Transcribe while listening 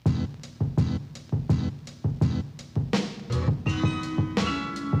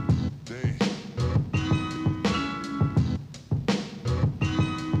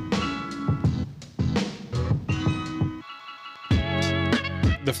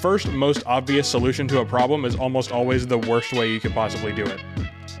first most obvious solution to a problem is almost always the worst way you could possibly do it.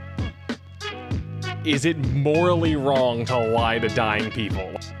 Is it morally wrong to lie to dying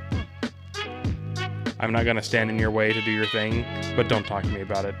people? I'm not going to stand in your way to do your thing, but don't talk to me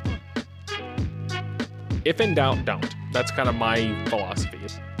about it. If in doubt, don't. That's kind of my philosophy.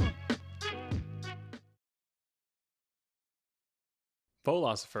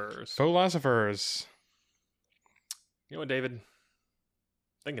 Fauxlosophers. Fauxlosophers. You know what, David?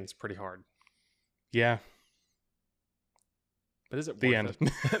 Thinking's pretty hard. Yeah. But is it The worth end.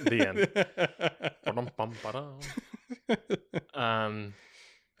 it? The end.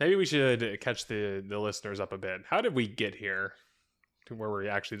 Maybe we should catch the listeners up a bit. How did we get here to where we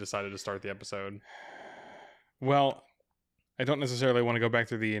actually decided to start the episode? Well, I don't necessarily want to go back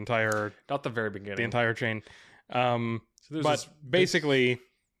through the entire Not the very beginning. the entire chain. So But basically,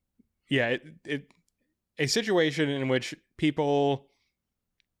 yeah, a situation in which people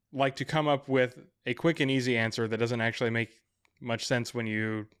like to come up with a quick and easy answer that doesn't actually make much sense when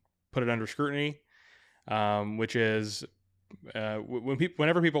you put it under scrutiny, which is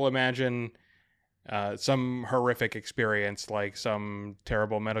whenever people imagine some horrific experience, like some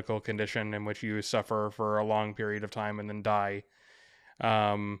terrible medical condition in which you suffer for a long period of time and then die,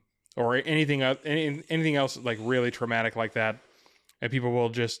 or anything else like really traumatic like that, and people will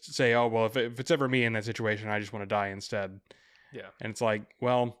just say, "Oh, well, if it's ever me in that situation, I just want to die instead." Yeah. And it's like,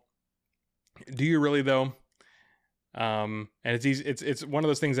 well, do you really though? And it's easy. It's one of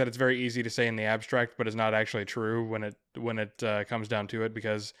those things that it's very easy to say in the abstract, but it's not actually true when it comes down to it,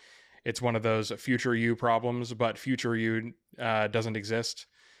 because it's one of those future you problems. But future you doesn't exist.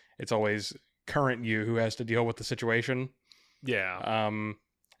 It's always current you who has to deal with the situation. Yeah.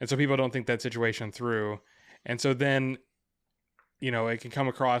 And so people don't think that situation through, and so then, it can come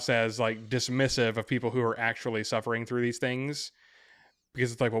across as like dismissive of people who are actually suffering through these things,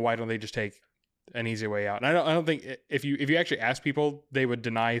 because it's like, well, why don't they just take an easy way out? And I don't think if you actually ask people, they would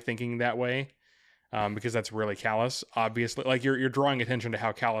deny thinking that way, because that's really callous. Obviously, like you're drawing attention to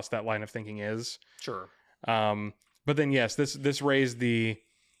how callous that line of thinking is. Sure. But then yes, this raised the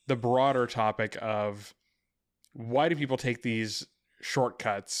broader topic of why do people take these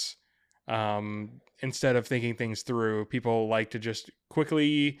shortcuts instead of thinking things through. People like to just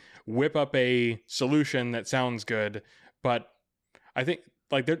quickly whip up a solution that sounds good, but I think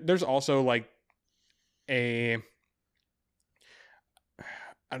like there's also like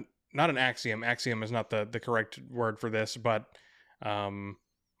not an axiom. Axiom is not the correct word for this, but I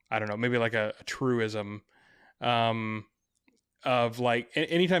don't know, maybe like a truism of like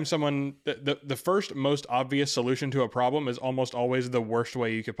anytime someone the first most obvious solution to a problem is almost always the worst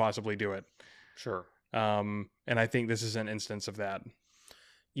way you could possibly do it. Sure. And I think this is an instance of that.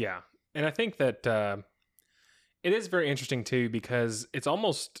 Yeah. And I think that it is very interesting too, because it's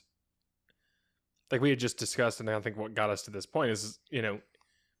almost like we had just discussed, and I think what got us to this point is, the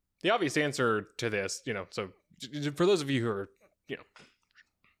obvious answer to this, so for those of you who are,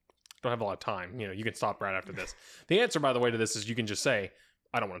 don't have a lot of time, you can stop right after this. The answer, by the way, to this is you can just say,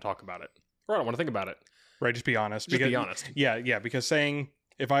 I don't want to talk about it, or I don't want to think about it. Right. Just be honest. Be honest. Yeah. Because saying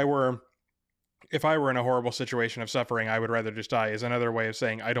if I were in a horrible situation of suffering, I would rather just die is another way of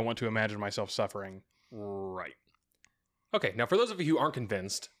saying I don't want to imagine myself suffering. Right. Okay. Now, for those of you who aren't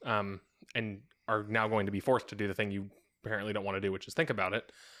convinced, and are now going to be forced to do the thing you apparently don't want to do, which is think about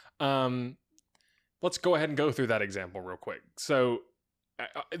it. Let's go ahead and go through that example real quick. So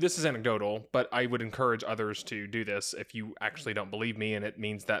this is anecdotal, but I would encourage others to do this if you actually don't believe me and it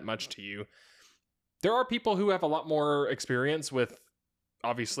means that much to you. There are people who have a lot more experience with,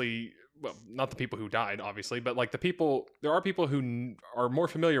 obviously, well, not the people who died, obviously, but like there are people who are more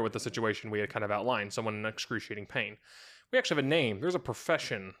familiar with the situation we had kind of outlined, someone in excruciating pain. We actually have a name. There's a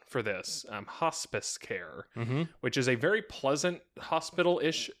profession for this, hospice care, which is a very pleasant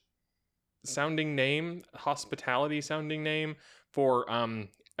hospital-ish sounding name, hospitality sounding name for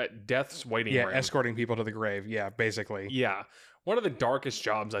death's waiting room. Yeah, escorting people to the grave. Yeah, basically. Yeah. One of the darkest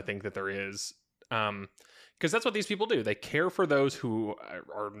jobs I think that there is, because that's what these people do. They care for those who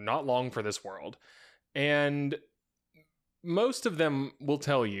are not long for this world. And most of them will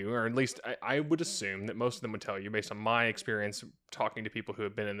tell you, or at least I would assume that most of them would tell you, based on my experience talking to people who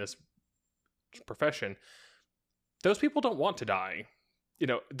have been in this profession, those people don't want to die.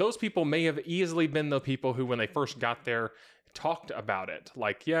 Those people may have easily been the people who, when they first got there, talked about it.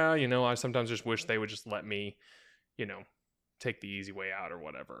 Like, yeah, I sometimes just wish they would just let me, take the easy way out or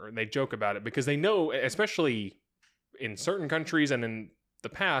whatever. And they joke about it because they know, especially in certain countries and in the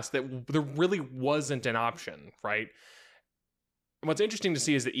past, that there really wasn't an option, right? And what's interesting to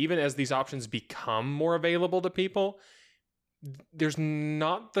see is that even as these options become more available to people, there's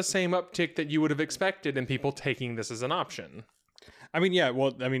not the same uptick that you would have expected in people taking this as an option. I mean, yeah.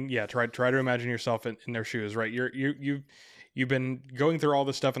 Well, I mean, yeah. Try to imagine yourself in their shoes, right? You've been going through all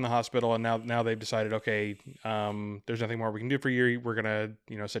this stuff in the hospital, and now they've decided, okay, there's nothing more we can do for you. We're gonna,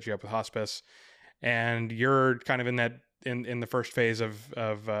 set you up with hospice, and you're kind of in that in the first phase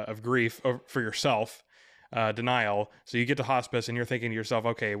of grief for yourself, denial. So you get to hospice, and you're thinking to yourself,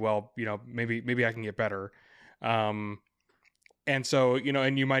 okay, well, maybe I can get better, and so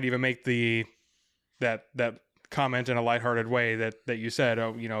and you might even make that comment in a lighthearted way that you said,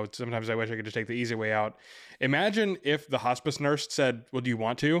 oh, sometimes I wish I could just take the easy way out. Imagine if the hospice nurse said, well, do you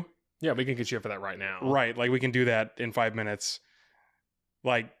want to? Yeah, we can get you up for that right now. Right. Like, we can do that in 5 minutes.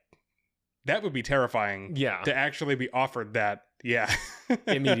 Like, that would be terrifying. Yeah. To actually be offered that. Yeah.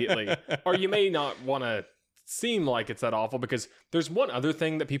 Immediately. Or you may not want to seem like it's that awful, because there's one other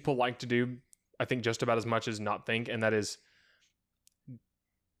thing that people like to do, I think, just about as much as not think, and that is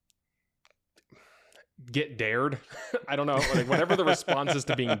get dared. I don't know, like, whatever the response is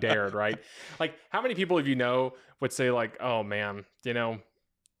to being dared, right? Like, how many people would say, like, oh man,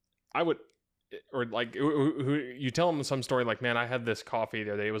 I would, or like, who you tell them some story like, man, I had this coffee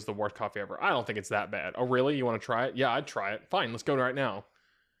the other day, it was the worst coffee ever. I don't think it's that bad. Oh really? You want to try it? Yeah, I'd try it. Fine, let's go right now.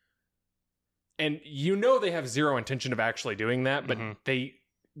 And they have zero intention of actually doing that, but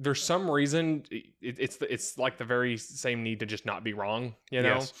there's some reason, it's like the very same need to just not be wrong,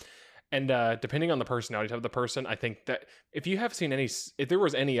 Yes. And depending on the personality type of the person, I think that if there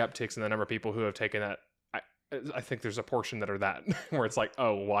was any upticks in the number of people who have taken that, I think there's a portion that are that where it's like,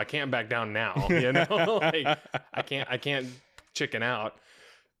 oh, well, I can't back down now, like, I can't chicken out,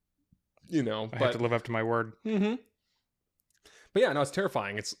 I have to live up to my word. Mm-hmm. But yeah, no, it's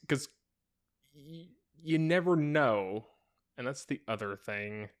terrifying. It's because you never know, and that's the other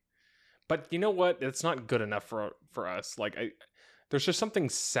thing. But you know what? It's not good enough for us. Like, there's just something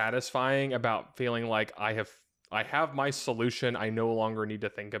satisfying about feeling like I have my solution. I no longer need to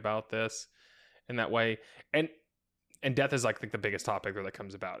think about this in that way. And death is like the biggest topic that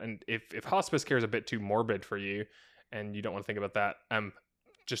comes about. And if hospice care is a bit too morbid for you and you don't want to think about that,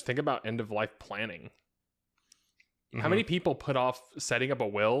 just think about end of life planning. How many people put off setting up a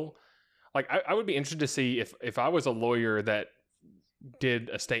will? Like, I would be interested to see if I was a lawyer that did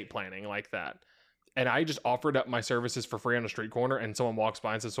estate planning like that, and I just offered up my services for free on a street corner, and someone walks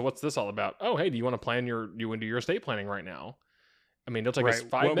by and says, so what's this all about? Oh, hey, do you want to plan you into your estate planning right now? I mean, it'll take us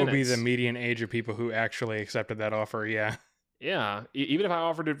 5 minutes. What would be the median age of people who actually accepted that offer? Yeah. Yeah. Even if I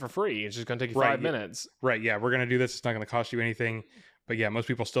offered it for free, it's just going to take you 5 minutes. Right. Yeah. We're going to do this. It's not going to cost you anything. But yeah, most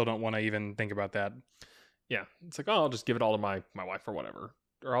people still don't want to even think about that. Yeah. It's like, oh, I'll just give it all to my wife or whatever.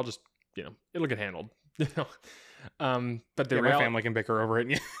 Or I'll just, it'll get handled. But my family can bicker over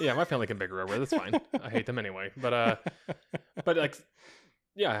it. Yeah, my family can bicker over it. That's fine. I hate them anyway. But like,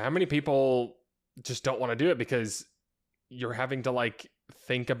 yeah, how many people just don't want to do it because you're having to like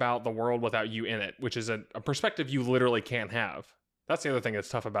think about the world without you in it, which is a perspective you literally can't have. That's the other thing that's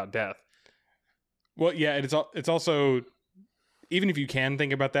tough about death. Well, yeah, it's also, even if you can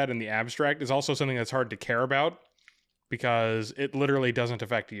think about that in the abstract, it's also something that's hard to care about because it literally doesn't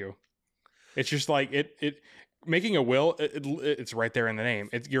affect you. It's just like it making a will. It's right there in the name.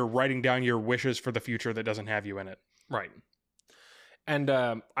 You're writing down your wishes for the future that doesn't have you in it. Right. And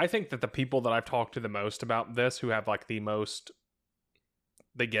I think that the people that I've talked to the most about this, who have like the most,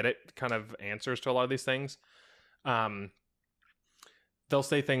 they get it kind of answers to a lot of these things. They'll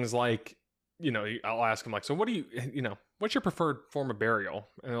say things like, I'll ask them like, so what do you, what's your preferred form of burial?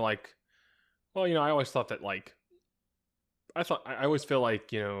 And they're like, well, I always thought that like, I always feel like,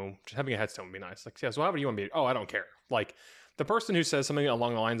 just having a headstone would be nice. Like, yeah, so how do you want me to, oh, I don't care. Like, the person who says something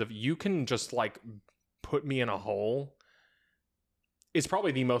along the lines of, you can just like put me in a hole, is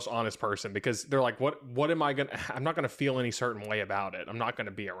probably the most honest person, because they're like, what am I going to, I'm not going to feel any certain way about it. I'm not going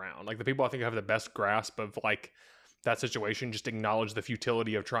to be around. Like, the people I think have the best grasp of like that situation just acknowledge the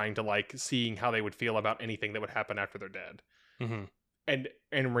futility of trying to like seeing how they would feel about anything that would happen after they're dead. Mm-hmm. And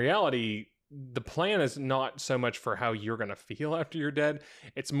in reality, the plan is not so much for how you're going to feel after you're dead.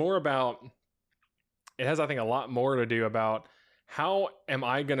 It's more about, it has, I think, a lot more to do about how am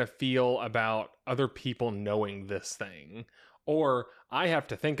I going to feel about other people knowing this thing? Or I have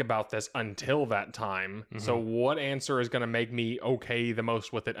to think about this until that time. Mm-hmm. So what answer is going to make me okay the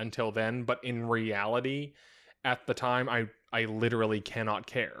most with it until then? But in reality, at the time, I literally cannot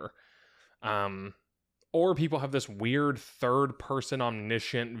care. Or people have this weird third-person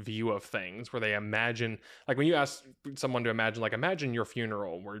omniscient view of things where they imagine, like when you ask someone to imagine, like imagine your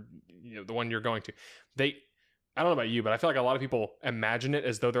funeral, where the one you're going to, I don't know about you, but I feel like a lot of people imagine it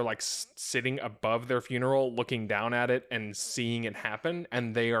as though they're like sitting above their funeral, looking down at it and seeing it happen.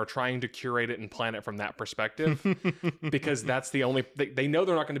 And they are trying to curate it and plan it from that perspective because that's the only, they know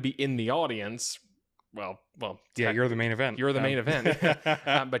they're not going to be in the audience. Well, yeah, you're the main event. You're the main event,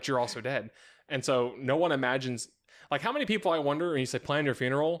 but you're also dead. And so no one imagines, like how many people I wonder when you say plan your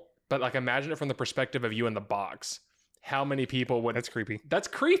funeral, but like imagine it from the perspective of you in the box. How many people would... That's creepy. That's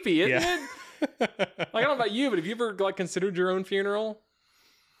creepy, isn't Yeah. it? Like, I don't know about you, but have you ever like considered your own funeral?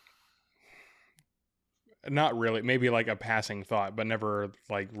 Not really. Maybe like a passing thought, but never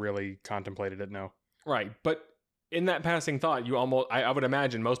like really contemplated it. No. Right. But in that passing thought, you almost, I would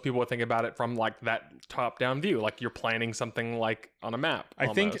imagine most people would think about it from like that top down view, like you're planning something like on a map.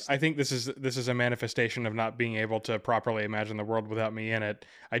 I think this is a manifestation of not being able to properly imagine the world without me in it.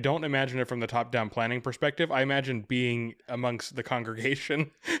 I don't imagine it from the top down planning perspective. I imagine being amongst the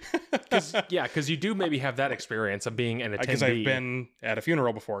congregation. Because you do maybe have that experience of being an attendee. Because I've been at a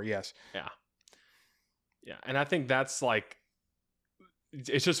funeral before. Yes. Yeah. And I think that's like,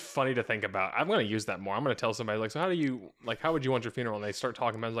 it's just funny to think about. I'm going to use that more. I'm going to tell somebody like, so how would you want your funeral? And they start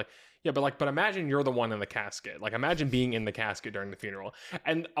talking about it. I was like, yeah, but imagine you're the one in the casket. Like imagine being in the casket during the funeral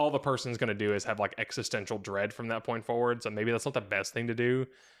and all the person's going to do is have like existential dread from that point forward. So maybe that's not the best thing to do,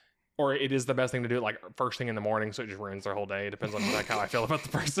 or it is the best thing to do like first thing in the morning. So it just ruins their whole day. It depends on like how I feel about the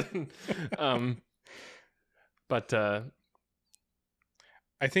person. But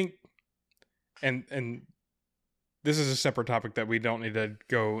I think, and this is a separate topic that we don't need to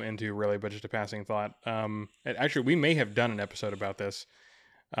go into really, but just a passing thought. And actually, we may have done an episode about this.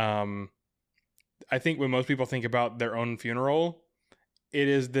 I think when most people think about their own funeral, it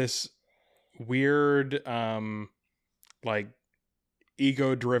is this weird, like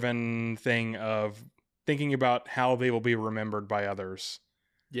ego-driven thing of thinking about how they will be remembered by others.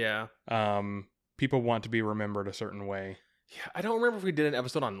 Yeah. People want to be remembered a certain way. Yeah, I don't remember if we did an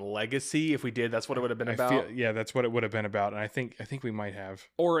episode on legacy. If we did, that's what it would have been about. That's what it would have been about. And I think we might have.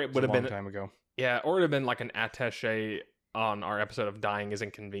 Or it would have been a long time ago. Yeah, or it would have been like an attaché on our episode of Dying is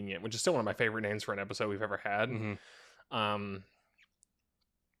Inconvenient, which is still one of my favorite names for an episode we've ever had. Mm-hmm.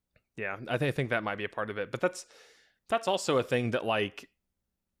 Yeah, I think that might be a part of it. But that's also a thing that like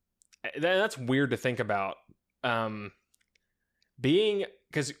that's weird to think about.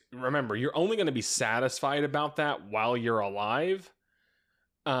 Because remember, you're only going to be satisfied about that while you're alive.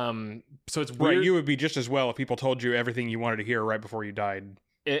 So it's weird. Right, you would be just as well if people told you everything you wanted to hear right before you died,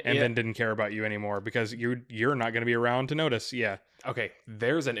 then didn't care about you anymore because you're not going to be around to notice. Yeah. Okay,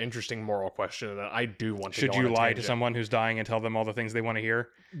 there's an interesting moral question that I do want to. Should you lie to someone who's dying and tell them all the things they want to hear?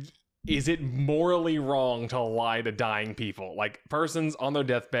 Is it morally wrong to lie to dying people? Like, persons on their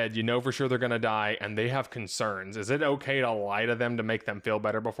deathbed, you know for sure they're going to die, and they have concerns. Is it okay to lie to them to make them feel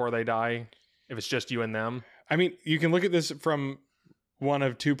better before they die? If it's just you and them? I mean, you can look at this from one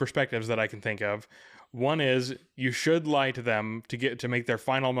of two perspectives that I can think of. One is you should lie to them to make their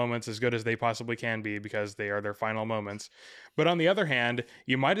final moments as good as they possibly can be because they are their final moments. But on the other hand,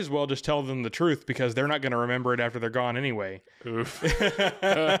 you might as well just tell them the truth because they're not going to remember it after they're gone anyway. Oof.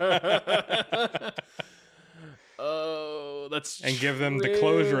 Oh, that's and give them the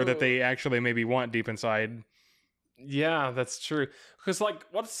closure that they actually maybe want deep inside. Yeah, that's true. Because like,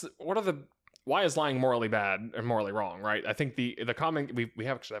 why is lying morally bad and morally wrong, right? I think the comment we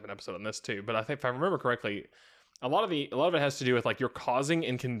actually have an episode on this too, but I think if I remember correctly, a lot of it has to do with like you're causing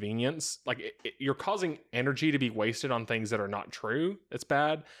inconvenience, like you're causing energy to be wasted on things that are not true. It's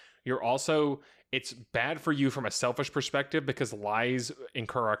bad. It's bad for you from a selfish perspective because lies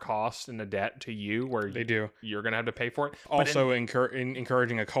incur a cost and a debt to you where they do. You're going to have to pay for it. Also,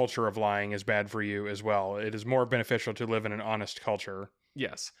 encouraging a culture of lying is bad for you as well. It is more beneficial to live in an honest culture.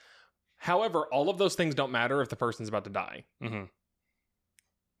 Yes. However, all of those things don't matter if the person's about to die. Mm-hmm.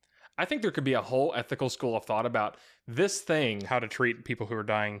 I think there could be a whole ethical school of thought about this thing. How to treat people who are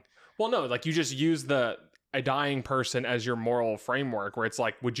dying. Well, no, like you just use a dying person as your moral framework where it's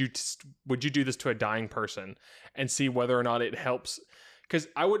like, would you do this to a dying person and see whether or not it helps? Because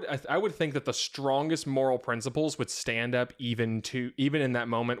I would think that the strongest moral principles would stand up even in that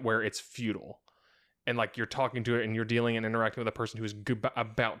moment where it's futile. And like you're talking to it and you're dealing and interacting with a person who is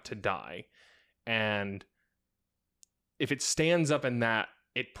about to die. And if it stands up in that,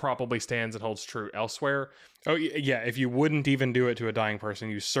 it probably stands and holds true elsewhere. Oh, yeah. If you wouldn't even do it to a dying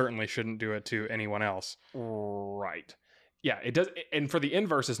person, you certainly shouldn't do it to anyone else. Right. Yeah, it does. And for the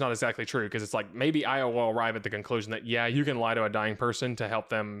inverse, it's not exactly true because it's like maybe I will arrive at the conclusion that, yeah, you can lie to a dying person to help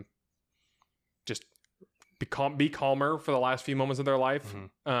them just be calmer for the last few moments of their life.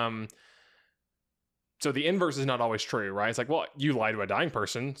 Mm-hmm. So the inverse is not always true, right? It's like, well, you lie to a dying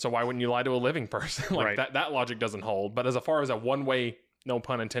person, so why wouldn't you lie to a living person? Like Right. that logic doesn't hold. But as far as a one-way, no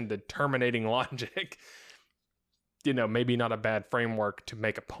pun intended, terminating logic, maybe not a bad framework to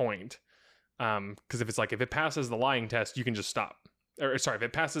make a point. Because if it passes the lying test, you can just stop. Or sorry, if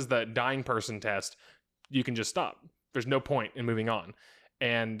it passes the dying person test, you can just stop. There's no point in moving on.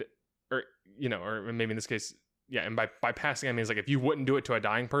 Or maybe in this case, yeah, and by passing, I mean, it's like if you wouldn't do it to a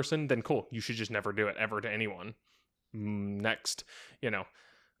dying person, then cool, you should just never do it ever to anyone. Next, I'm gonna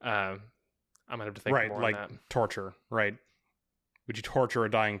have to think Right, more like on that. torture, right? Would you torture a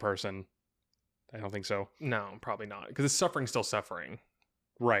dying person? I don't think so. No, probably not, because it's suffering's still suffering,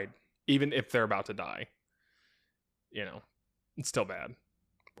 Right. even if they're about to die. It's still bad.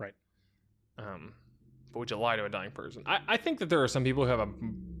 Right. But would you lie to a dying person? I think that there are some people who have a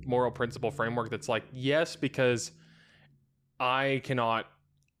moral principle framework that's like, yes, because I cannot.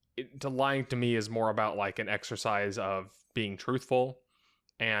 Lying to me is more about like an exercise of being truthful,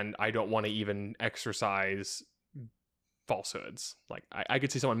 and I don't want to even exercise falsehoods. Like I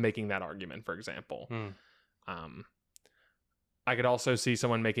could see someone making that argument, for example. I could also see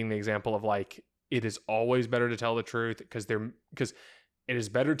someone making the example of like, it is always better to tell the truth because it is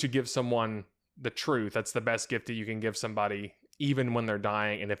better to give someone the truth. That's the best gift that you can give somebody, even when they're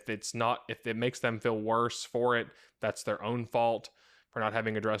dying. And if it makes them feel worse for it, that's their own fault for not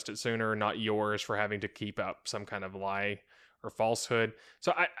having addressed it sooner, not yours for having to keep up some kind of lie or falsehood.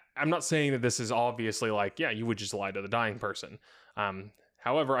 So I'm not saying that this is obviously like, yeah, you would just lie to the dying person.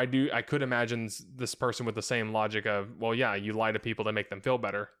 However, I could imagine this person with the same logic of, well, yeah, you lie to people to make them feel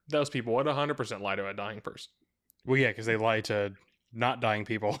better. Those people would 100% lie to a dying person. Well, yeah, because they lie to not dying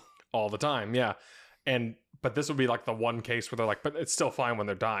people all the time. Yeah. But this would be like the one case where they're like, but it's still fine when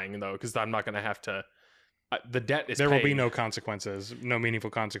they're dying though, because I'm not going to have to, the debt is There paid. will be no consequences, no meaningful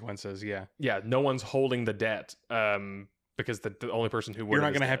consequences. Yeah. Yeah. No one's holding the debt. Because the only person who would, you're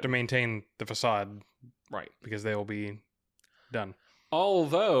not going to have to maintain the facade. Right. Because they will be done.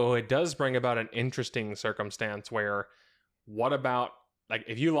 Although it does bring about an interesting circumstance where, what about, like,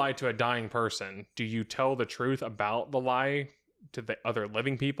 if you lie to a dying person, do you tell the truth about the lie to the other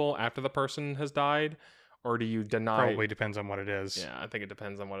living people after the person has died? Or do you deny? Probably depends on what it is. Yeah, I think it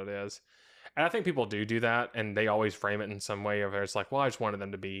depends on what it is. And I think people do that, and they always frame it in some way where it's like, well, I wanted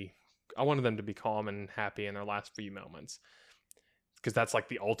them to be calm and happy in their last few moments. Because that's like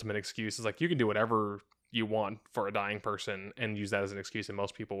the ultimate excuse. Is like, you can do whatever you want for a dying person and use that as an excuse, and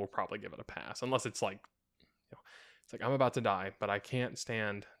most people will probably give it a pass, unless it's like, it's like, I'm about to die, but I can't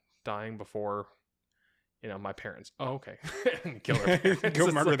stand dying before, my parents. Oh, okay. Kill their parents.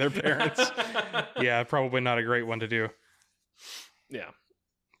 Go murder their parents. Yeah, probably not a great one to do. Yeah.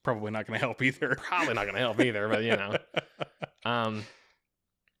 Probably not going to help either. Probably not going to help either, but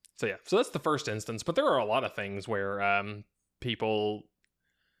So yeah, so that's the first instance, but there are a lot of things where people,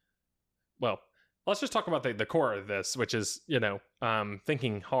 well, let's just talk about the core of this, which is,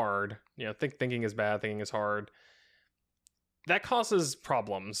 thinking hard. Thinking is bad, thinking is hard. That causes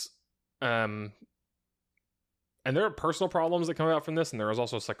problems. And there are personal problems that come out from this, and there is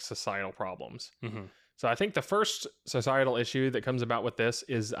also like societal problems. Mm-hmm. So I think the first societal issue that comes about with this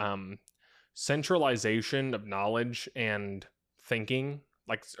is centralization of knowledge and thinking.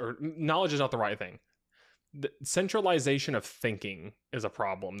 Or knowledge is not the right thing. The centralization of thinking is a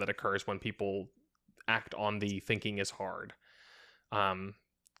problem that occurs when people act on the thinking is hard.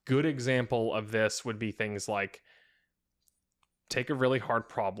 Good example of this would be things like, take a really hard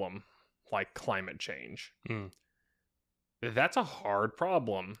problem like climate change. That's a hard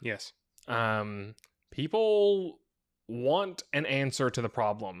problem. Yes. People want an answer to the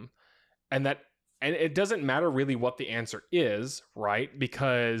problem, and it doesn't matter really what the answer is, right?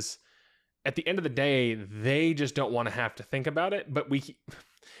 Because at the end of the day, they just don't want to have to think about it. But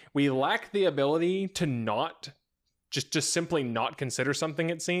we lack the ability to not just simply not consider something,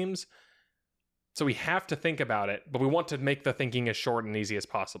 it seems. So we have to think about it, but we want to make the thinking as short and easy as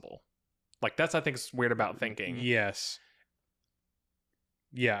possible. Like, that's, I think, is weird about thinking. Yes.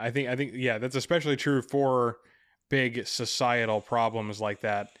 Yeah, I think yeah, that's especially true for big societal problems like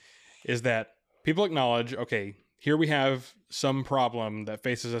that, is that people acknowledge, okay, here we have some problem that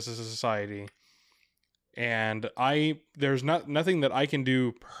faces us as a society, and there's nothing that I can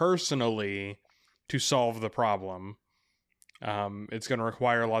do personally to solve the problem. It's going to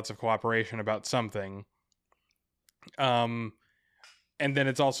require lots of cooperation about something. And then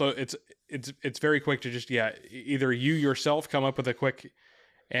it's also it's very quick to just either you yourself come up with a quick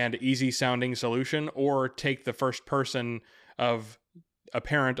and easy sounding solution, or take the first person of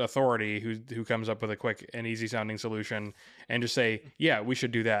apparent authority who comes up with a quick and easy sounding solution and just say, yeah, we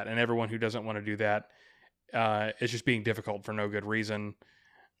should do that. And everyone who doesn't want to do that it's just being difficult for no good reason.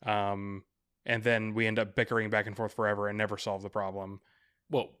 And then we end up bickering back and forth forever and never solve the problem.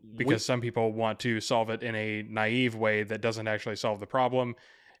 Well, Because some people want to solve it in a naive way that doesn't actually solve the problem.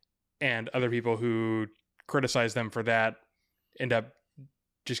 And other people who criticize them for that end up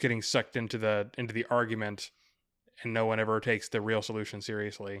just getting sucked into the argument, and no one ever takes the real solution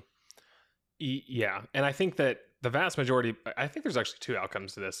seriously. Yeah. And I think that the vast majority, I think there's actually two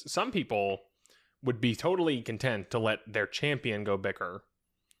outcomes to this. Some people would be totally content to let their champion go bicker,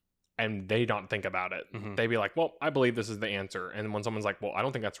 and they don't think about it. Mhm. They'd be like, well, I believe this is the answer. And when someone's like, well, I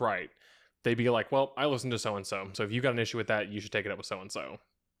don't think that's right, they'd be like, well, I listened to so-and-so. So if you got an issue with that, you should take it up with so-and-so,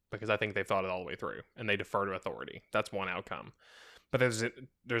 because I think they've thought it all the way through, and they defer to authority. That's one outcome. But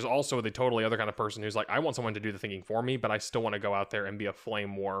there's also the totally other kind of person who's like, I want someone to do the thinking for me, but I still want to go out there and be a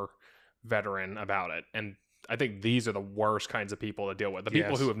flame war veteran about it. And I think these are the worst kinds of people to deal with. The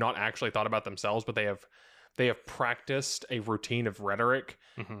people Yes. who have not actually thought about themselves, but they have practiced a routine of rhetoric,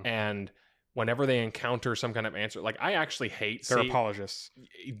 Mhm. and whenever they encounter some kind of answer, like I actually hate... They're apologists.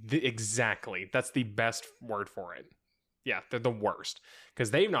 Exactly. That's the best word for it. Yeah, they're the worst,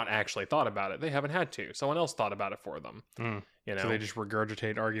 because they've not actually thought about it. They haven't had to. Someone else thought about it for them. Mm. You know, So they just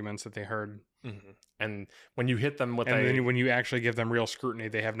regurgitate arguments that they heard. Mhm. And when you hit them with And then when you actually give them real scrutiny,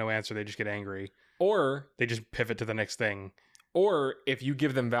 they have no answer. They just get angry. or They just pivot to the next thing. or if you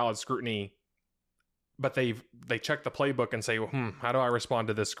give them valid scrutiny, but they check the playbook and say, well, how do I respond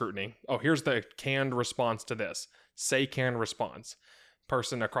to this scrutiny? Oh, here's the canned response to this. Say canned response.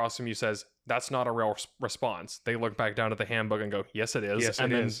 Person across from you says, that's not a real response. They look back down at the handbook and go, yes, it is. Yes,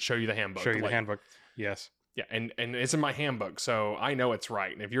 and it then is. show you the handbook. Show you the handbook. Yes. Yeah, and it's in my handbook, so I know it's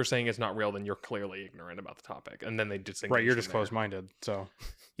right. And if you're saying it's not real, then you're clearly ignorant about the topic. And then they just Right, you're just closed-minded. So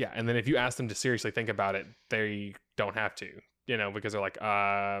yeah, and then if you ask them to seriously think about it, they don't have to, because they're like,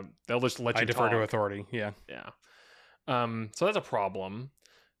 they'll just let you I defer to talk. authority. Yeah. Yeah. So that's a problem.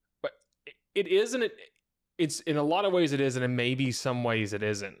 But it isn't. It's in a lot of ways it is, and in maybe some ways it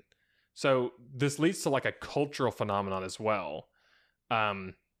isn't. So this leads to like a cultural phenomenon as well.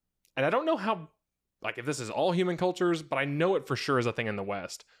 And I don't know how, like, if this is all human cultures, but I know it for sure is a thing in the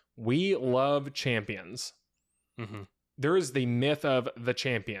West. We love champions. Mm-hmm. There is the myth of the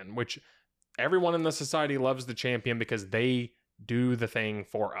champion, which everyone in the society loves the champion because they do the thing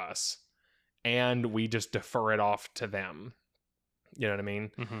for us, and we just defer it off to them. You know what I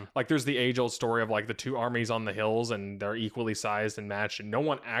mean? Mm-hmm. Like there's the age-old story of like the two armies on the hills, and they're equally sized and matched, and no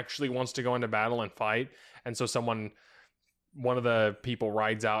one actually wants to go into battle and fight. And so one of the people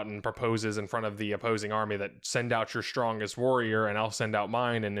rides out and proposes in front of the opposing army that send out your strongest warrior and I'll send out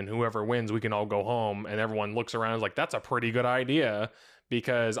mine, and then whoever wins, we can all go home. And everyone looks around and is like, that's a pretty good idea,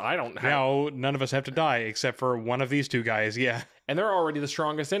 because I don't have... Now, none of us have to die except for one of these two guys. Yeah. And they're already the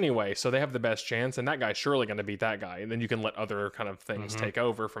strongest anyway, so they have the best chance, and that guy's surely going to beat that guy. And then you can let other kind of things take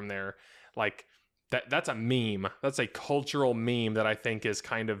over from there. Like, that's a meme. That's a cultural meme that I think is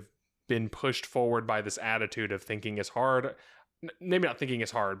kind of been pushed forward by this attitude of thinking is hard. Maybe not thinking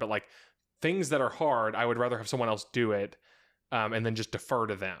is hard, but like things that are hard, I would rather have someone else do it, and then just defer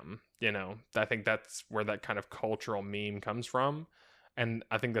to them. I think that's where that kind of cultural meme comes from. And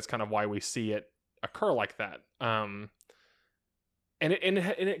I think that's kind of why we see it occur like that. And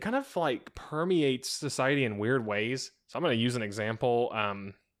it kind of like permeates society in weird ways. So I'm going to use an example.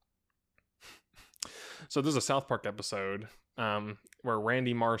 So there's a South Park episode where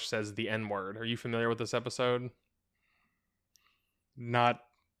Randy Marsh says the N-word. Are you familiar with this episode? Not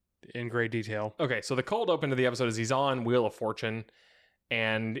in great detail. Okay, so the cold open to the episode is he's on Wheel of Fortune,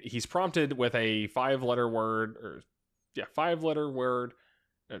 and he's prompted with a 6-letter word,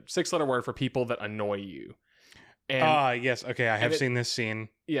 6-letter word for people that annoy you. And yes. Okay, I have seen this scene.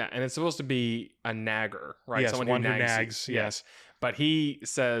 yeah, and it's supposed to be a nagger, right? Yes, Someone one who who nags. nags. Yes. But he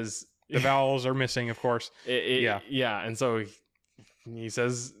says The vowels are missing, of course. Yeah, and so he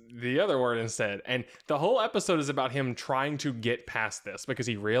says the other word instead. And the whole episode is about him trying to get past this because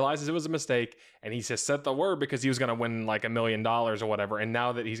he realizes it was a mistake, and he just said the word because he was going to win like $1 million or whatever. And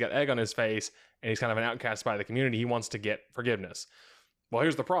now that he's got egg on his face and he's kind of an outcast by the community, he wants to get forgiveness. Well,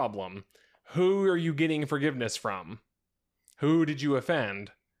 here's the problem. Who are you getting forgiveness from? Who did you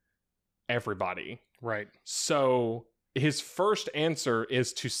offend? Everybody. Right. So his first answer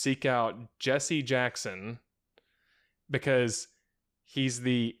is to seek out Jesse Jackson because he's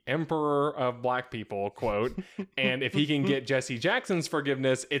the emperor of black people, quote. And if he can get Jesse Jackson's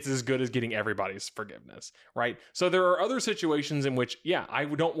forgiveness, it's as good as getting everybody's forgiveness, right? So there are other situations in which, yeah, I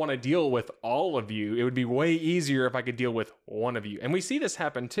don't want to deal with all of you. It would be way easier if I could deal with one of you. And we see this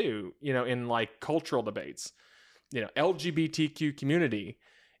happen too, in like cultural debates. LGBTQ community.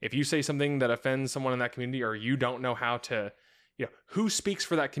 if you say something that offends someone in that community, or you don't know how to, who speaks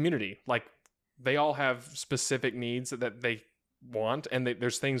for that community? Like, they all have specific needs that they want, and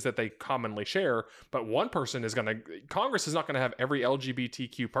there's things that they commonly share, but Congress is not going to have every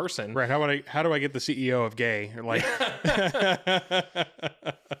LGBTQ person. Right. How do I get the CEO of gay? Like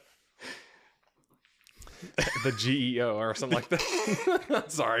the GEO or something like that.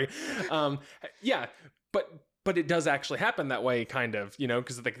 Sorry. Yeah, but it does actually happen that way, kind of,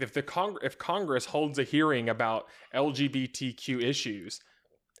 because if Congress holds a hearing about LGBTQ issues,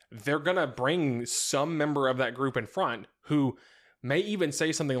 they're gonna bring some member of that group in front who may even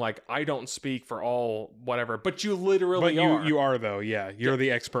say something like, "I don't speak for all whatever," but you literally are. You are, though. Yeah, you're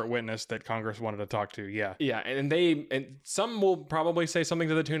the expert witness that Congress wanted to talk to. Yeah, yeah, and some will probably say something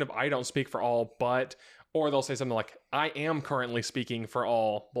to the tune of, "I don't speak for all," or they'll say something like, "I am currently speaking for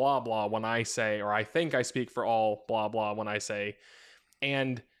all blah blah when I say," or "I think I speak for all blah blah when I say,"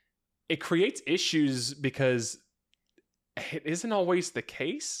 and it creates issues because it isn't always the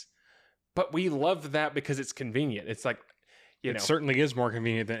case, but we love that because it's convenient. It's like, it certainly is more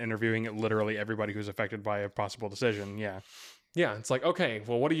convenient than interviewing literally everybody who's affected by a possible decision. Yeah. Yeah. It's like, okay,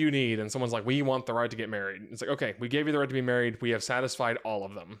 well, what do you need? And someone's like, we want the right to get married. It's like, okay, we gave you the right to be married. We have satisfied all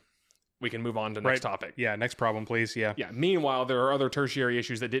of them. We can move on to the next topic. Yeah. Next problem, please. Yeah. Yeah. Meanwhile, there are other tertiary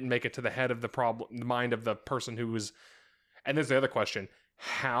issues that didn't make it to the head of the mind of the person who was, and there's the other question.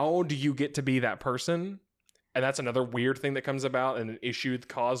 How do you get to be that person? And that's another weird thing that comes about, and an issue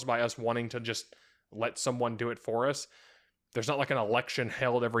caused by us wanting to just let someone do it for us. There's not like an election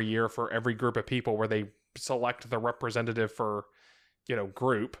held every year for every group of people where they select the representative for,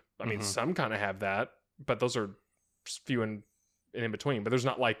 group. I mean, some kind of have that, but those are few and in between. But there's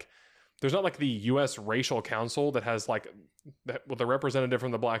not like the U.S. Racial Council that has like the representative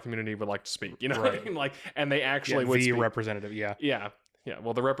from the black community would like to speak. You know what I mean? Like, and they actually would speak. Representative. Yeah. Yeah. Yeah,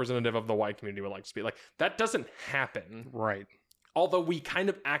 well, the representative of the white community would like to speak. Like, that doesn't happen. Right. Although we kind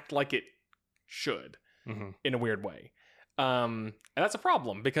of act like it should in a weird way. And that's a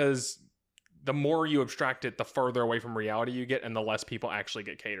problem because the more you abstract it, the further away from reality you get, and the less people actually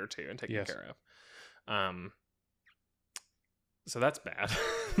get catered to and taken care of. So that's bad.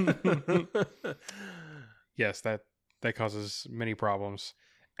 Yes, that causes many problems.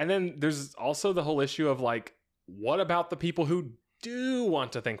 And then there's also the whole issue of like, what about the people who do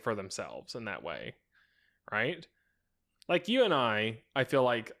want to think for themselves in that way, right? Like you and I feel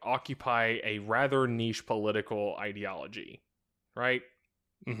like occupy a rather niche political ideology, right?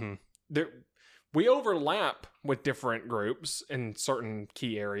 We overlap with different groups in certain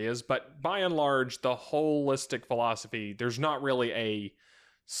key areas, but by and large, the holistic philosophy, there's not really a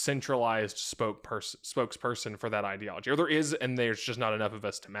centralized spokesperson for that ideology, or there is, and there's just not enough of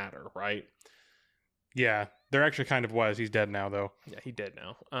us to matter, right? Yeah, there actually kind of was. He's dead now, though. Yeah, he dead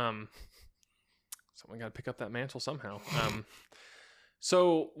now. Someone got to pick up that mantle somehow.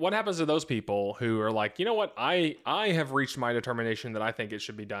 So what happens to those people who are like, you know what? I have reached my determination that I think it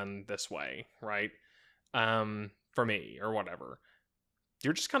should be done this way, right? For me or whatever.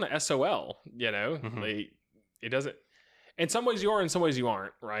 You're just kind of SOL, It doesn't. In some ways you are, in some ways you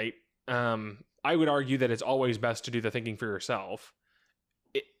aren't, right? I would argue that it's always best to do the thinking for yourself.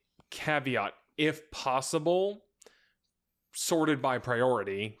 Caveat, if possible, sorted by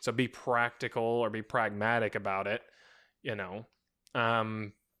priority. So be practical or be pragmatic about it,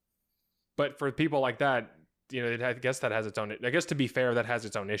 But for people like that, I guess that has its own, I guess to be fair, that has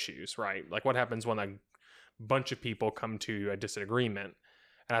its own issues, right? Like what happens when a bunch of people come to a disagreement?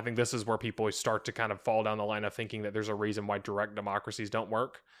 And I think this is where people start to kind of fall down the line of thinking that there's a reason why direct democracies don't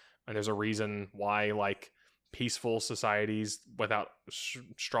work. And there's a reason why like peaceful societies without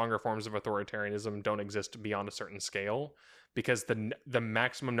stronger forms of authoritarianism don't exist beyond a certain scale, because the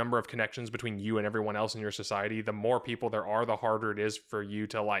maximum number of connections between you and everyone else in your society, the more people there are, the harder it is for you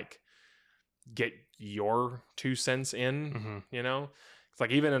to like get your 2 cents in, It's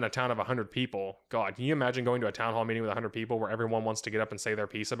like even in a town of 100 people, God, can you imagine going to a town hall meeting with 100 people where everyone wants to get up and say their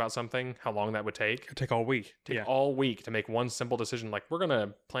piece about something? How long that would take? It'd take all week. All week to make one simple decision. Like, we're going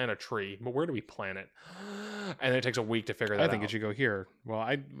to plant a tree, but where do we plant it? And it takes a week to figure that out. I think it should go here.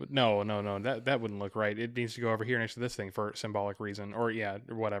 Well, no. That wouldn't look right. It needs to go over here next to this thing for symbolic reason, or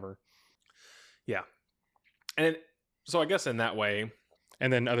whatever. Yeah. And so I guess in that way.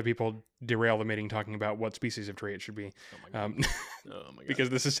 And then other people derail the meeting talking about what species of tree it should be. Oh my God. Oh my God.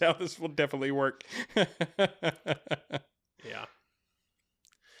 Because this is how this will definitely work. Yeah.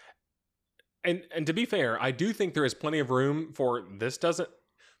 And to be fair, I do think there is plenty of room for this doesn't.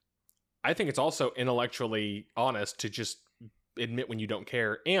 I think it's also intellectually honest to just admit when you don't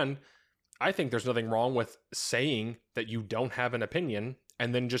care. And I think there's nothing wrong with saying that you don't have an opinion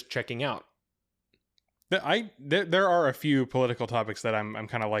and then just checking out. There are a few political topics that I'm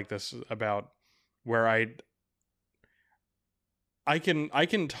kind of like this about, where I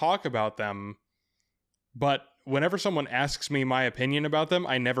can talk about them, but whenever someone asks me my opinion about them,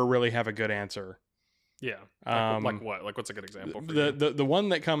 I never really have a good answer. Yeah. Like what? Like, what's a good example for you? The one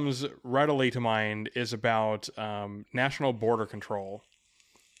that comes readily to mind is about national border control.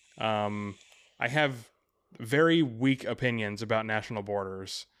 I have very weak opinions about national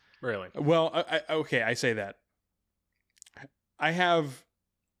borders. Really? Well, I say that. I have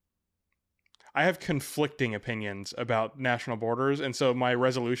conflicting opinions about national borders, and so my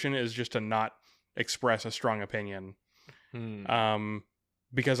resolution is just to not express a strong opinion.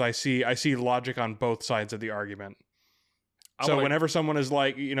 Because I see logic on both sides of the argument. Whenever someone is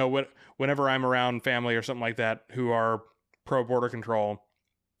like, whenever I'm around family or something like that who are pro border control,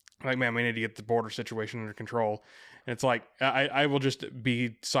 like, man, we need to get the border situation under control. And it's like, I will just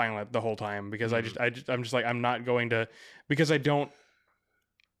be silent the whole time, because I'm just like, I'm not going to, because I don't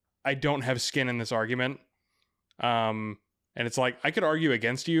have skin in this argument. And it's like, I could argue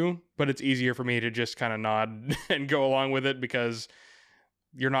against you, but it's easier for me to just kind of nod and go along with it, because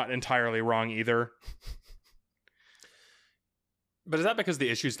you're not entirely wrong either. But is that because the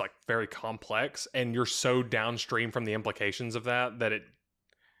issue is like very complex and you're so downstream from the implications of that it...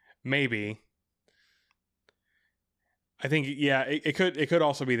 Maybe. I think, yeah, it could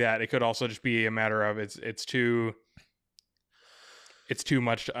also be that. It could also just be a matter of it's too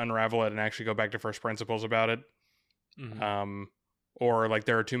much to unravel it and actually go back to first principles about it. Mm-hmm. Or like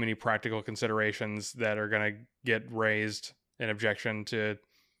there are too many practical considerations that are going to get raised in objection to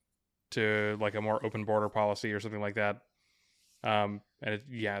like a more open border policy or something like that. And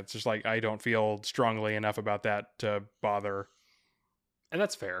it's just like, I don't feel strongly enough about that to bother. And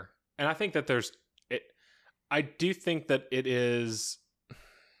that's fair. And I think that I do think that it is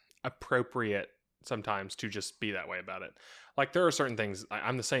appropriate sometimes to just be that way about it. Like, there are certain things,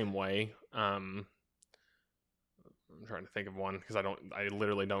 I'm the same way. I'm trying to think of one, because I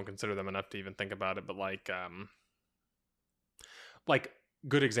literally don't consider them enough to even think about it. But like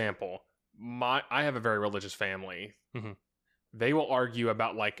good example, I have a very religious family. Mm-hmm. They will argue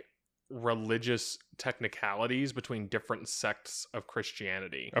about like religious technicalities between different sects of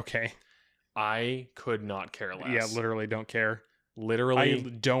Christianity. Okay. I could not care less. Yeah, literally don't care. Literally. I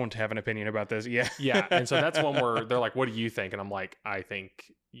don't have an opinion about this. Yeah. Yeah. And so that's one where they're like, what do you think? And I'm like, I think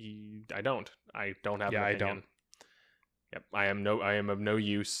I don't have an opinion. I don't. Yep. I am of no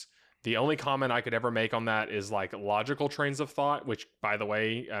use. The only comment I could ever make on that is like logical trains of thought, which, by the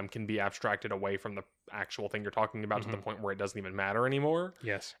way, can be abstracted away from the actual thing you're talking about, mm-hmm. to the point where it doesn't even matter anymore.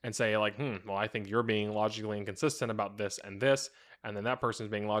 Yes. And say like, well, I think you're being logically inconsistent about this and this, and then that person's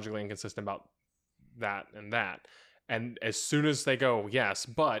being logically inconsistent about that and that. And as soon as they go, yes,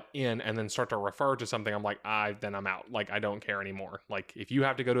 but and then start to refer to something, I'm like, then I'm out. Like, I don't care anymore. Like, if you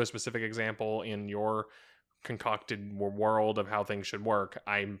have to go to a specific example in your concocted world of how things should work,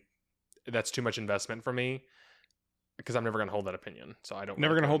 that's too much investment for me, because I'm never going to hold that opinion. So I don't.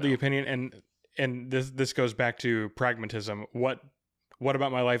 Never going to hold the opinion, and this goes back to pragmatism. What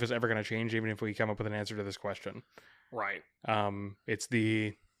about my life is ever going to change, even if we come up with an answer to this question? Right.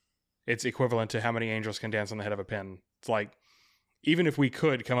 It's equivalent to how many angels can dance on the head of a pin. It's like, even if we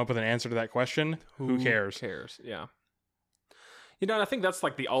could come up with an answer to that question, who cares? Yeah. And I think that's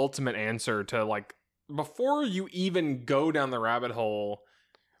like the ultimate answer to, like, before you even go down the rabbit hole.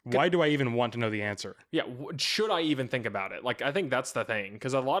 Why do I even want to know the answer? Yeah, should I even think about it? Like, I think that's the thing,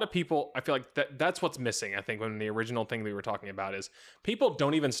 because a lot of people, I feel like that's what's missing. I think when the original thing we were talking about is people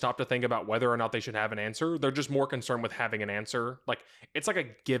don't even stop to think about whether or not they should have an answer. They're just more concerned with having an answer. Like, it's like a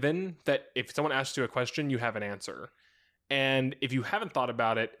given that if someone asks you a question, you have an answer. And if you haven't thought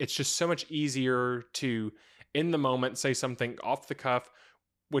about it, it's just so much easier to, in the moment, say something off the cuff,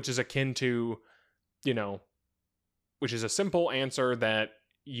 which is akin to, which is a simple answer that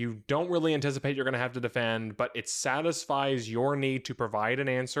you don't really anticipate you're going to have to defend, but it satisfies your need to provide an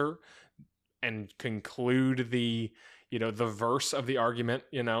answer and conclude the verse of the argument,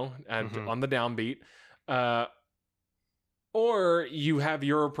 and mm-hmm. on the downbeat. Or you have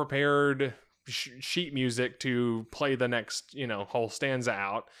your prepared sheet music to play the next, whole stanza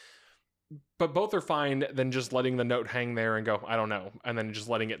out. But both are fine than just letting the note hang there and go, I don't know, and then just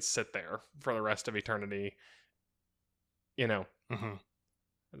letting it sit there for the rest of eternity. Mm-hmm.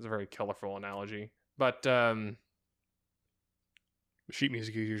 It's a very colorful analogy, but sheet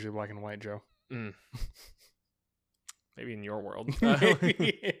music is usually black and white, Joe. Maybe in your world.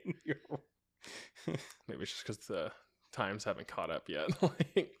 Maybe it's just because the times haven't caught up yet. But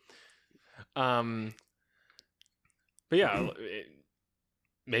yeah,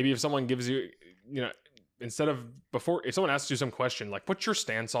 maybe if someone gives you, instead of before, if someone asks you some question like, what's your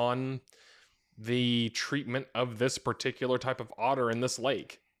stance on the treatment of this particular type of otter in this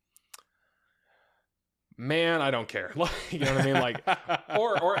lake? Man, I don't care. You know what I mean? Like,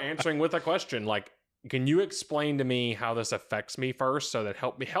 or answering with a question like, can you explain to me how this affects me first, so that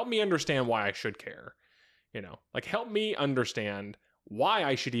help me understand why I should care? Like, help me understand why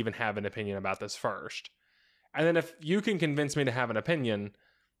I should even have an opinion about this first. And then if you can convince me to have an opinion,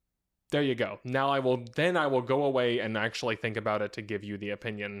 there you go. Now I will go away and actually think about it to give you the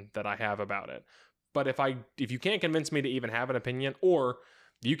opinion that I have about it. But if you can't convince me to even have an opinion, or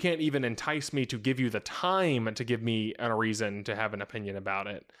you can't even entice me to give you the time to give me a reason to have an opinion about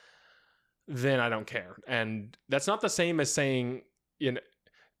it, then I don't care. And that's not the same as saying,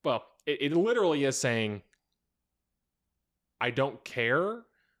 well, it literally is saying, I don't care,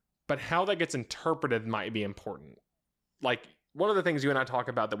 but how that gets interpreted might be important. Like, one of the things you and I talk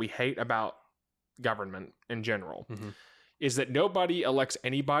about that we hate about government in general is that nobody elects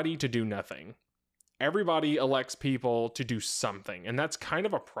anybody to do nothing. Everybody elects people to do something. And that's kind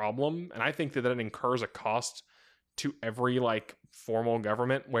of a problem. And I think that incurs a cost to every formal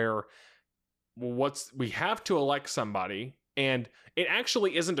government, where we have to elect somebody, and it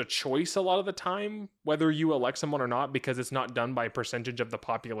actually isn't a choice a lot of the time whether you elect someone or not, because it's not done by percentage of the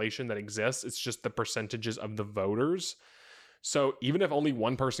population that exists. It's just the percentages of the voters. So even if only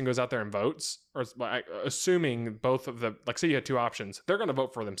one person goes out there and votes, or assuming both of the, say you had two options, they're going to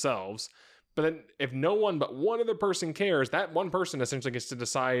vote for themselves. But then if no one but one other person cares, that one person essentially gets to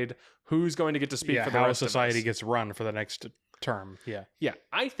decide who's going to get to speak for the rest of us. How society gets run for the next term. Yeah. Yeah.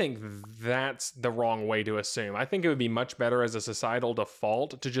 I think that's the wrong way to assume. I think it would be much better as a societal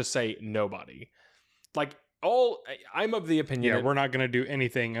default to just say nobody. I'm of the opinion. Yeah, we're not going to do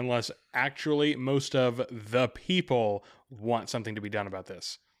anything unless actually most of the people want something to be done about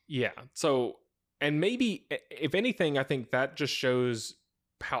this. Yeah. So, and maybe, if anything, I think that just shows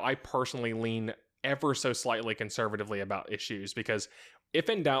how I personally lean ever so slightly conservatively about issues, because if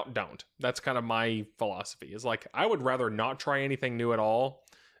in doubt, don't. That's kind of my philosophy, is I would rather not try anything new at all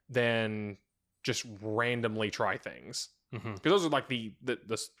than just randomly try things. Because those are the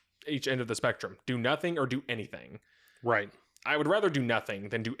each end of the spectrum. Do nothing or do anything. Right. I would rather do nothing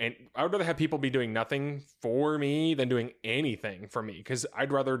than I would rather have people be doing nothing for me than doing anything for me, because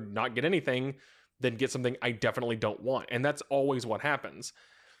I'd rather not get anything than get something I definitely don't want. And that's always what happens.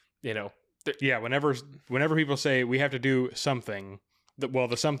 Yeah, whenever people say we have to do something,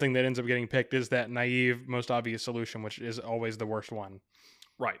 the something that ends up getting picked is that naive, most obvious solution, which is always the worst one.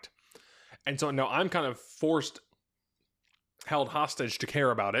 Right. And so now I'm kind of held hostage to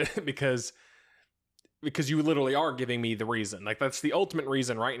care about it because you literally are giving me the reason. That's the ultimate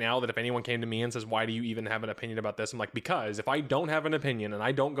reason right now, that if anyone came to me and says, why do you even have an opinion about this? I'm like, because if I don't have an opinion and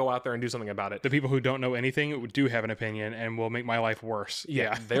I don't go out there and do something about it, the people who don't know anything do have an opinion and will make my life worse.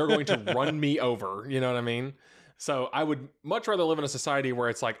 Yeah. They're going to run me over. You know what I mean? So I would much rather live in a society where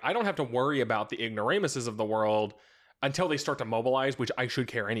it's I don't have to worry about the ignoramuses of the world until they start to mobilize, which I should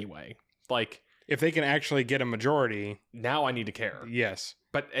care anyway. If they can actually get a majority, now I need to care. Yes.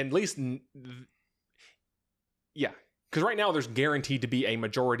 But at least, yeah, because right now there's guaranteed to be a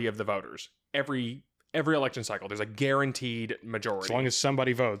majority of the voters. Every election cycle, there's a guaranteed majority. As long as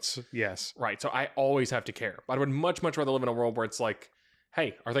somebody votes, yes. Right, so I always have to care. But I would much, much rather live in a world where it's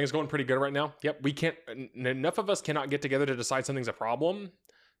hey, are things going pretty good right now? Yep, we can't, enough of us cannot get together to decide something's a problem,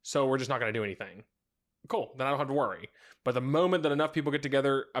 so we're just not going to do anything. Cool, then I don't have to worry. But the moment that enough people get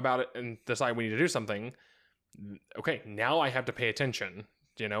together about it and decide we need to do something, okay, now I have to pay attention,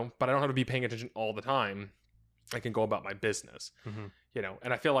 but I don't have to be paying attention all the time. I can go about my business,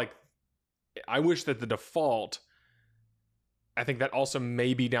 and I feel I wish that the default, I think that also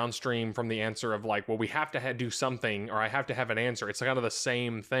may be downstream from the answer of well, we have to do something, or I have to have an answer. It's kind of the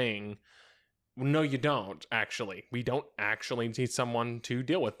same thing. No, you don't, actually. We don't actually need someone to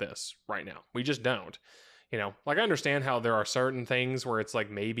deal with this right now. We just don't. I understand how there are certain things where it's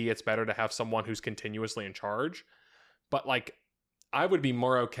maybe it's better to have someone who's continuously in charge. But I would be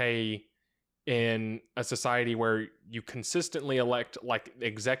more okay in a society where you consistently elect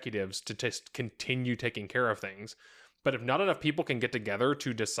executives to just continue taking care of things. But if not enough people can get together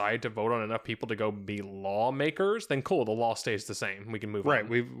to decide to vote on enough people to go be lawmakers, then cool, the law stays the same. We can move on. Right.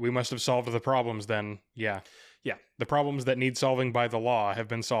 We must have solved the problems then. Yeah. Yeah. The problems that need solving by the law have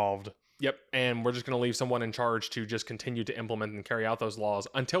been solved. Yep. And we're just going to leave someone in charge to just continue to implement and carry out those laws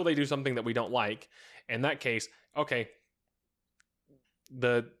until they do something that we don't like. In that case, okay,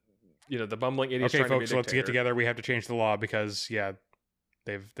 the bumbling idiots. Okay, folks, let's get together. We have to change the law because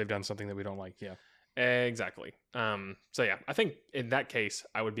they've done something that we don't like. Yeah. Exactly. So yeah, I think in that case,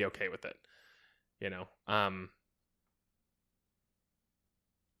 I would be okay with it.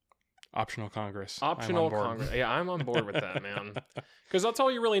 Optional Congress. Optional I'm on board. Congress. Yeah, I'm on board with that, man. Because that's all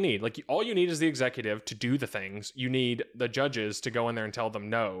you really need. Like, all you need is the executive to do the things. You need the judges to go in there and tell them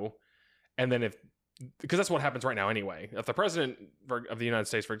no. And then because that's what happens right now anyway. If the president of the United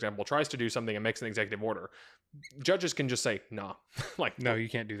States, for example, tries to do something and makes an executive order, judges can just say, nah. Like, no, you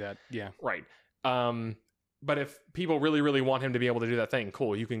can't do that. Yeah. Right. But if people really, really want him to be able to do that thing,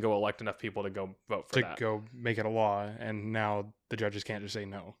 cool, you can go elect enough people to go vote for that. To go make it a law, and now the judges can't just say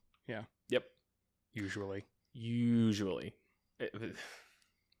no. Yeah. Yep. Usually.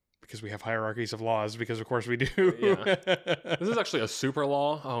 Because we have hierarchies of laws, because of course we do. Yeah. This is actually a super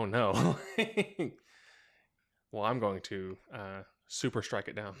law. Oh, no. Well, I'm going to super strike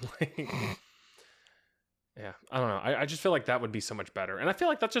it down. Yeah, I don't know. I just feel like that would be so much better. And I feel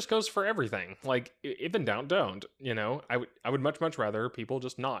like that just goes for everything. Like, if in doubt, don't. I would much rather people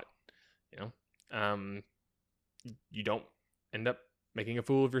just not. You don't end up making a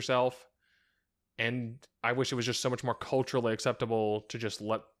fool of yourself. And I wish it was just so much more culturally acceptable to just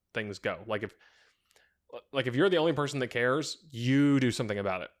let things go. Like if you're the only person that cares, you do something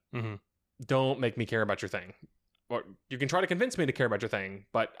about it. Mm-hmm. Don't make me care about your thing. Or you can try to convince me to care about your thing,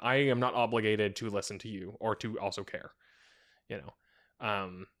 but I am not obligated to listen to you or to also care. I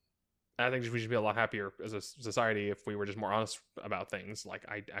think we should be a lot happier as a society if we were just more honest about things. Like,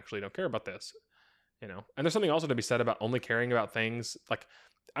 I actually don't care about this. And there's something also to be said about only caring about things. Like,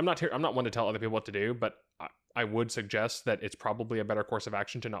 I'm not one to tell other people what to do, but I would suggest that it's probably a better course of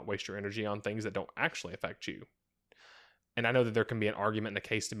action to not waste your energy on things that don't actually affect you. And I know that there can be an argument and a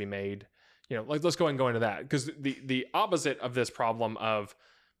case to be made. Like, let's go ahead and go into that, because the opposite of this problem of,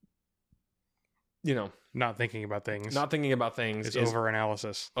 not thinking about things is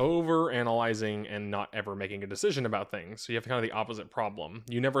overanalyzing and not ever making a decision about things. So you have kind of the opposite problem.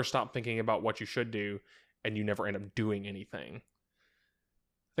 You never stop thinking about what you should do, and you never end up doing anything. I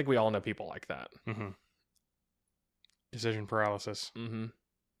think we all know people like that. Mm-hmm. Decision paralysis. Mm-hmm.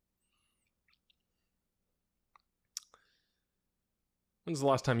 When's the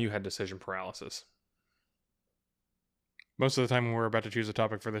last time you had decision paralysis? Most of the time when we're about to choose a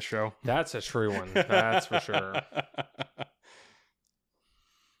topic for this show. That's a true one. That's for sure.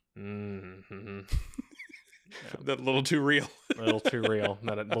 Mm-hmm. Yeah. That a little too real. A little too real.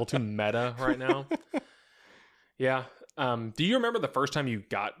 A little too meta right now. Yeah. Do you remember the first time you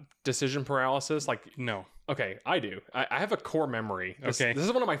got decision paralysis? Like, no. Okay, I do. I have a core memory. This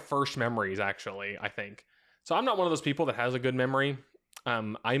is one of my first memories, actually, I think. So I'm not one of those people that has a good memory.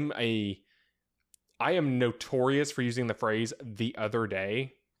 I am notorious for using the phrase "the other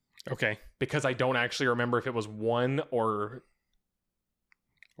day." Okay. Because I don't actually remember if it was one or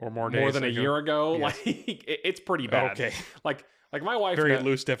more days more than ago. A year ago. Yes. Like, it's pretty bad. Okay. Like my wife. Very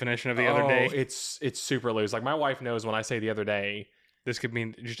loose definition of the other day. It's super loose. Like, my wife knows when I say the other day. This could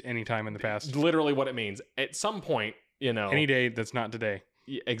mean just any time in the past. Literally what it means. At some point, any day that's not today.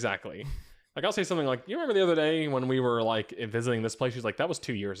 Exactly. Like, I'll say something like, "You remember the other day when we were like visiting this place?" She's like, "That was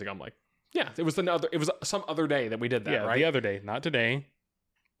 2 years ago." I'm like, "Yeah, it was some other day that we did that, right?" The other day, not today,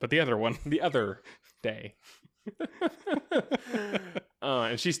 but the other one. The other day.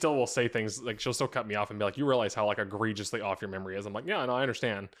 And she still will say things like, she'll still cut me off and be like, "You realize how like egregiously off your memory is?" I'm like, "Yeah, no, I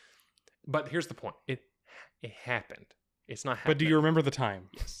understand." But here's the point. It happened. It's not happening. But do you remember the time?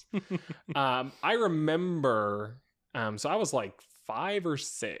 Yes. I remember, so I was like 5 or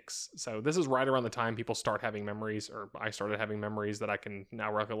 6. So this is right around the time people start having memories, or I started having memories that I can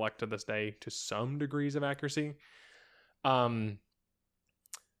now recollect to this day to some degrees of accuracy. When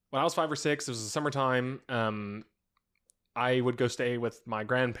I was 5 or 6, it was the summertime. I would go stay with my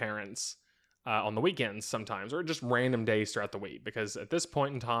grandparents on the weekends sometimes, or just random days throughout the week, because at this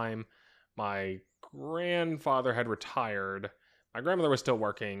point in time, my grandfather had retired. My grandmother was still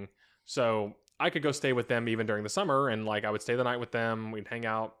working, so I could go stay with them even during the summer, and like, I would stay the night with them. We'd hang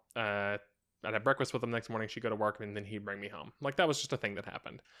out. I'd have breakfast with them next morning. She'd go to work, and then he'd bring me home. Like, that was just a thing that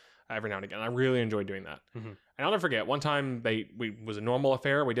happened every now and again. I really enjoyed doing that. Mm-hmm. And I'll never forget, one time was a normal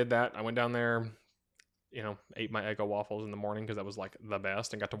affair. We did that. I went down there, ate my Eggo waffles in the morning because that was like the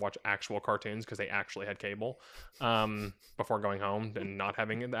best, and got to watch actual cartoons because they actually had cable before going home and not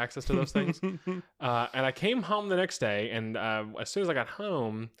having access to those things. And I came home the next day, and as soon as I got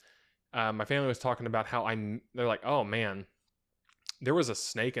home, my family was talking about how they're like, "Oh man, there was a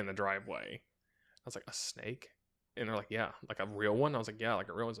snake in the driveway." I was like, "A snake?" And they're like, "Yeah, like a real one?" I was like, "Yeah, like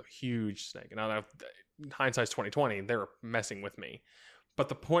a real one's a huge snake." And now, hindsight's 2020, they were messing with me. But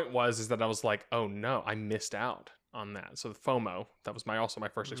the point is that I was like, "Oh no, I missed out. on that. So the FOMO, that was also my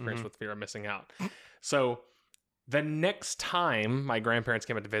first experience Mhm. with fear of missing out. So the next time my grandparents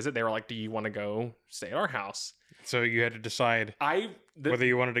came out to visit, they were like, "Do you want to go stay at our house?" So you had to decide whether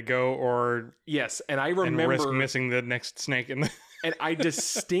you wanted to go or yes, and I and risk remember missing the next snake in the. and I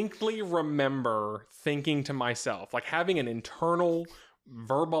distinctly remember thinking to myself, like having an internal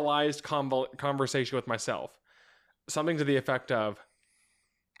verbalized conversation with myself, something to the effect of,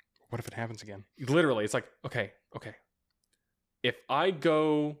 What if it happens again? literally, it's like, okay, if I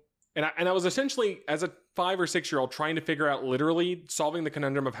go, and I was essentially, as a 5 or 6 year old, trying to figure out, literally solving the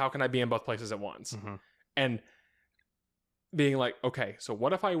conundrum of how can I be in both places at once, Mhm. and being like, okay, so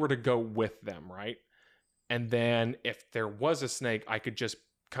what if I were to go with them, right? And then if there was a snake, I could just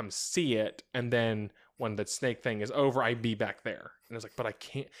come see it, and then when the snake thing is over, I'd be back there. And I was like, but I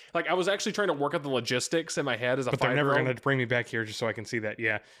can't. Like, I was actually trying to work out the logistics in my head as a But they're never 5-year-old. going to bring me back here just so I can see that.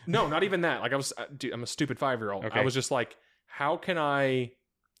 Yeah. No, not even that. Like, dude, I'm a stupid 5-year-old. Okay. I was just like, how can I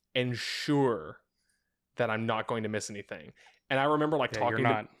ensure that I'm not going to miss anything? And I remember like Yeah, talking you're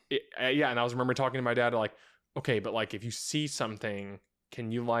not. yeah, and I remember talking to my dad like, okay, but like if you see something,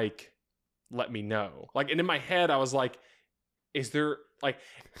 can you like let me know? Like, and in my head I was like, is there like,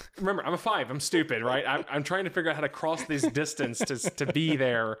 remember, I'm a 5, I'm stupid, right? I'm trying to figure out how to cross this distance to be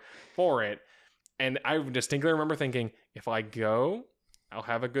there for it. And I distinctly remember thinking, if I go, I'll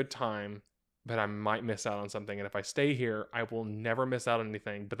have a good time, but I might miss out on something. And if I stay here, I will never miss out on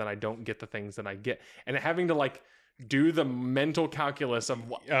anything, but then I don't get the things that I get. And having to like do the mental calculus of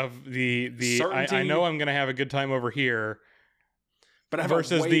the certainty, I know I'm going to have a good time over here, but I have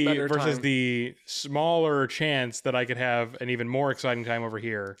versus a way better versus time. the smaller chance that I could have an even more exciting time over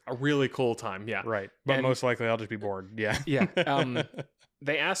here. A really cool time, yeah. Right. But And- most likely I'll just be bored. Yeah. Yeah.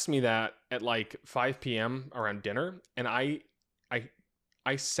 They asked me that at like 5 p.m. around dinner, and I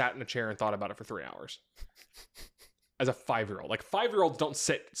sat in a chair and thought about it for 3 hours. As a 5-year-old. Like 5-year-olds don't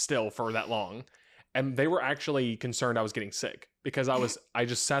sit still for that long. And they were actually concerned I was getting sick because I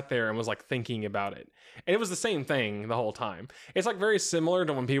just sat there and was like thinking about it. And it was the same thing the whole time. It's like very similar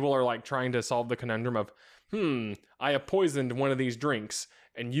to when people are like trying to solve the conundrum of, I have poisoned one of these drinks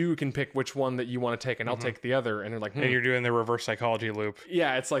and you can pick which one that you want to take and I'll take the other. And they're like, And you're doing the reverse psychology loop.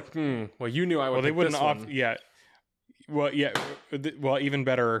 yeah, it's like, well, you knew I would Well, they pick wouldn't this one. yeah. Well, even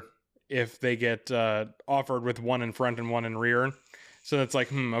better if they get offered with one in front and one in rear. So it's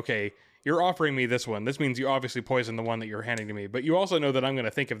like, okay, you're offering me this one. This means you obviously poisoned the one that you're handing to me. But you also know that I'm going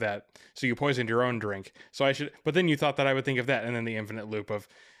to think of that. So you poisoned your own drink. So I should. But then you thought that I would think of that. And then the infinite loop of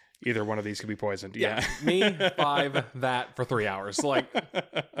either one of these could be poisoned. Yeah. Me, 5, that for 3 hours. Like,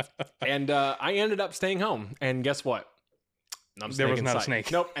 and I ended up staying home. And guess what? There was not a snake.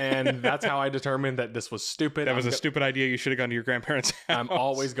 Nope. And that's how I determined that this was stupid. That was a stupid idea. You should have gone to your grandparents' house. I'm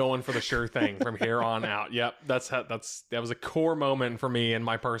always going for the sure thing from here on out. Yep. That was a core moment for me in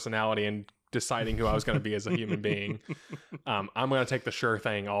my personality and deciding who I was going to be as a human being. I'm going to take the sure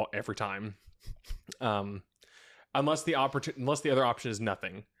thing every time. Unless the other option is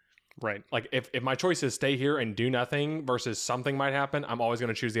nothing. Right. Like if my choice is stay here and do nothing versus something might happen, I'm always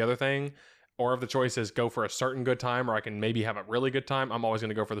going to choose the other thing. Or if the choice is go for a certain good time or I can maybe have a really good time, I'm always going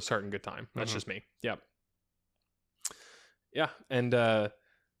to go for the certain good time. That's just me. Yep. Yeah. And so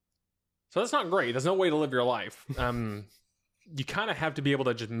that's not great. There's no way to live your life. You kind of have to be able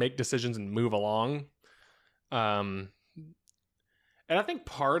to just make decisions and move along. And I think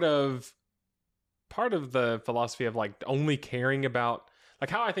part of the philosophy of like only caring about like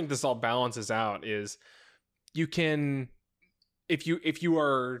how I think this all balances out is you can if you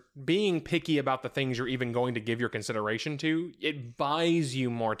are being picky about the things you're even going to give your consideration to, it buys you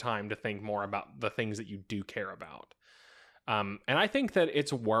more time to think more about the things that you do care about. And I think that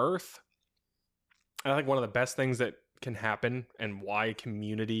it's worth, and I think one of the best things that can happen and why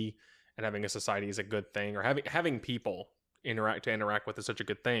community and having a society is a good thing, or having people interact with is such a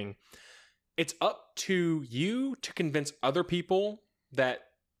good thing. It's up to you to convince other people that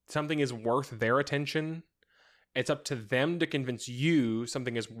something is worth their attention. It's up to them to convince you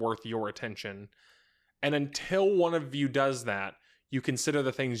something is worth your attention. And until one of you does that, you consider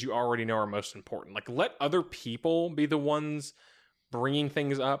the things you already know are most important. Like, let other people be the ones bringing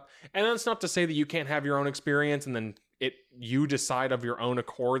things up. And that's not to say that you can't have your own experience and then you decide of your own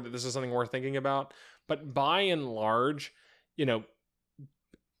accord that this is something worth thinking about. But by and large, there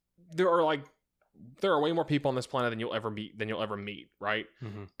are way more people on this planet than you'll ever meet, right?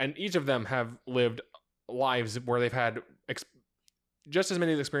 Mm-hmm. And each of them have lived lives where they've had just as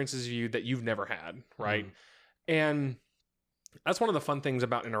many experiences as you that you've never had, right? And that's one of the fun things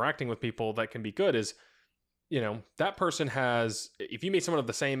about interacting with people that can be good is that person has, if you meet someone of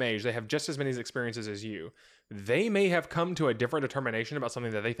the same age, they have just as many experiences as you. They may have come to a different determination about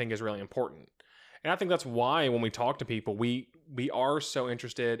something that they think is really important. And I think that's why when we talk to people, we are so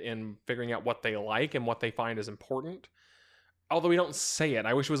interested in figuring out what they like and what they find is important. Although we don't say it.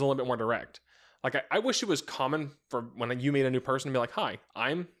 I wish it was a little bit more direct. Like, I wish it was common for when you meet a new person to be like, hi,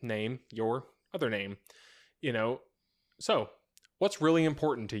 I'm name, your other name. So what's really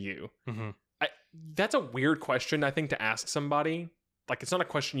important to you? Mm-hmm. That's a weird question, I think, to ask somebody. Like, it's not a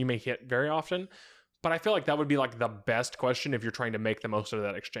question you may hit very often, but I feel like that would be like the best question if you're trying to make the most of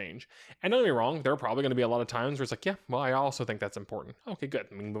that exchange. And don't get me wrong, there are probably going to be a lot of times where it's like, yeah, well, I also think that's important. Okay, good.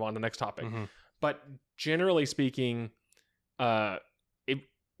 We can move on to the next topic. Mm-hmm. But generally speaking,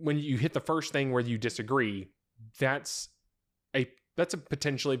 when you hit the first thing where you disagree, that's a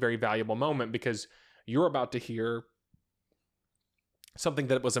potentially very valuable moment, because you're about to hear something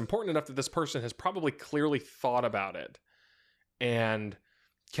that was important enough that this person has probably clearly thought about it and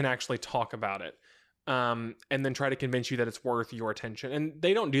can actually talk about it, and then try to convince you that it's worth your attention. And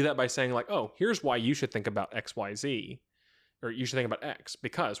they don't do that by saying like, oh, here's why you should think about X, Y, Z, or you should think about X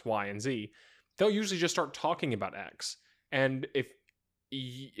because Y and Z. They'll usually just start talking about X. And if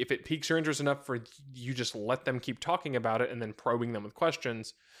it piques your interest enough for you just let them keep talking about it and then probing them with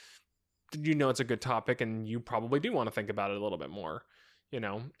questions, it's a good topic and you probably do want to think about it a little bit more,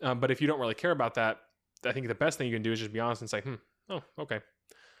 but if you don't really care about that, I think the best thing you can do is just be honest and say, oh, okay,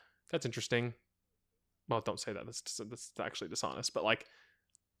 that's interesting. Well, don't say that. That's actually dishonest, but like,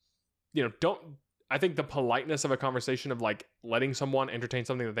 I think the politeness of a conversation of like letting someone entertain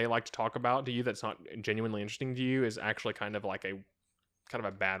something that they like to talk about to you that's not genuinely interesting to you is actually kind of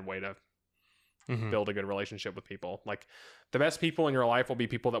a bad way to build a good relationship with people. Like, the best people in your life will be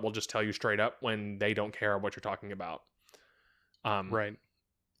people that will just tell you straight up when they don't care what you're talking about. Right.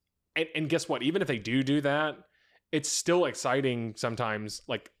 And guess what? Even if they do that, it's still exciting sometimes.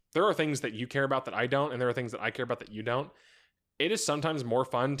 Like, there are things that you care about that I don't, and there are things that I care about that you don't. It is sometimes more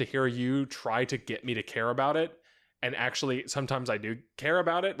fun to hear you try to get me to care about it. And actually, sometimes I do care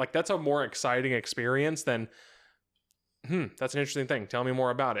about it. Like, that's a more exciting experience than, that's an interesting thing. Tell me more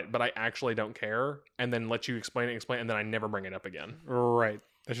about it. But I actually don't care. And then let you explain, and then I never bring it up again. Right.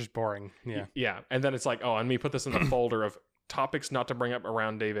 That's just boring. Yeah. Yeah. And then it's like, oh, let me put this in the folder of topics not to bring up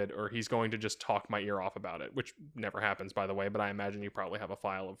around David, or he's going to just talk my ear off about it, which never happens, by the way. But I imagine you probably have a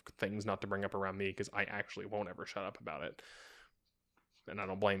file of things not to bring up around me, because I actually won't ever shut up about it. And I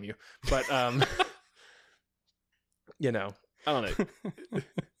don't blame you. But, I don't know.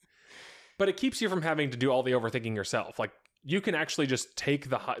 But it keeps you from having to do all the overthinking yourself. Like, you can actually just take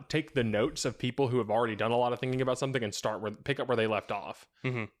the notes of people who have already done a lot of thinking about something and pick up where they left off.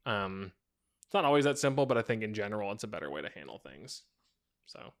 Mm-hmm. It's not always that simple, but I think in general it's a better way to handle things.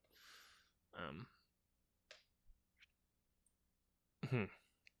 So,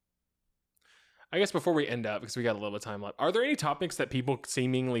 I guess before we end up, because we got a little bit of time left, are there any topics that people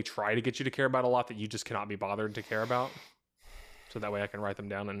seemingly try to get you to care about a lot that you just cannot be bothered to care about? So that way I can write them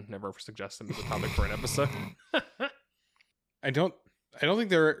down and never suggest them as a topic for an episode. I don't think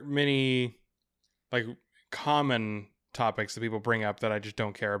there are many like common topics that people bring up that I just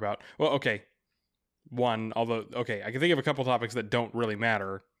don't care about. Well, okay. I can think of a couple topics that don't really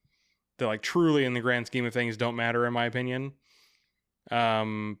matter. That like truly in the grand scheme of things don't matter in my opinion.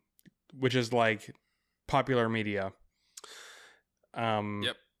 Which is like popular media.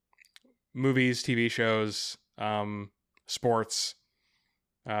 Yep. Movies, TV shows, sports,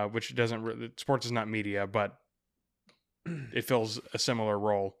 which sports is not media, but it fills a similar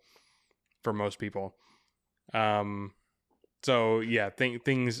role for most people. So yeah,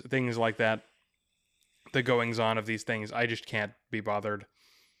 things like that, the goings on of these things, I just can't be bothered.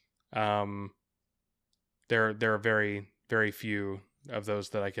 There are very, very few of those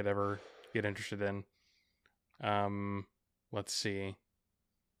that I could ever get interested in. Let's see.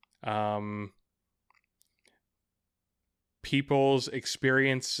 People's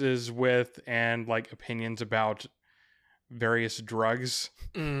experiences with and like opinions about various drugs.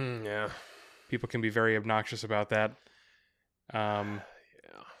 Yeah. People can be very obnoxious about that. And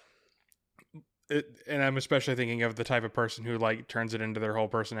I'm especially thinking of the type of person who like turns it into their whole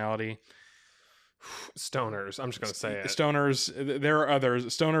personality. Stoners. I'm just going to say it. Stoners. There are others.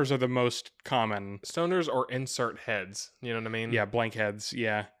 Stoners are the most common. Stoners or insert heads. You know what I mean? Yeah. Blank heads.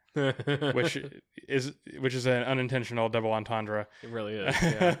 Yeah. which is an unintentional double entendre. It really is.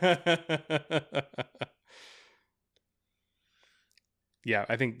 Yeah. Yeah,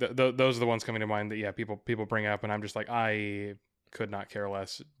 I think those are the ones coming to mind that people bring up, and I'm just like, I could not care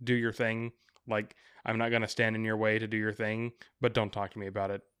less. Do your thing. Like, I'm not going to stand in your way to do your thing, but don't talk to me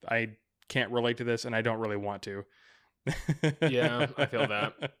about it. I can't relate to this, and I don't really want to. Yeah, I feel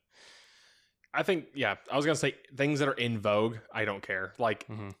that. I think, yeah, I was going to say things that are in vogue, I don't care. Like,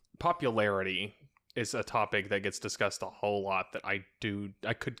 popularity is a topic that gets discussed a whole lot that I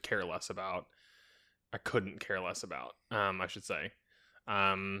could care less about. I couldn't care less about, I should say.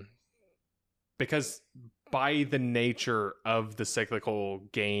 Because by the nature of the cyclical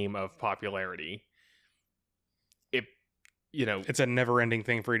game of popularity, it's a never-ending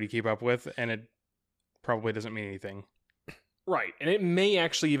thing for you to keep up with, and it probably doesn't mean anything. Right. And it may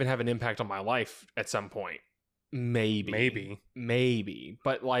actually even have an impact on my life at some point. Maybe.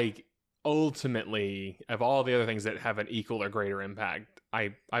 But like, ultimately, of all the other things that have an equal or greater impact,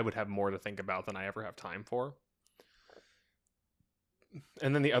 I would have more to think about than I ever have time for.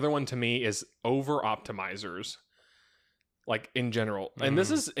 And then the other one to me is over-optimizers. Like, in general. And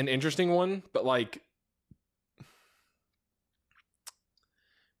this is an interesting one, but like,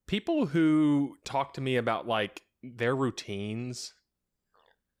 people who talk to me about like their routines,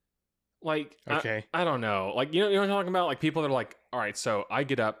 like, okay, I don't know, like, you know what I'm talking about? Like, people that are like, all right, so I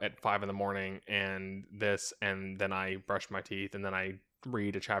get up at 5 a.m. and then I brush my teeth, and then I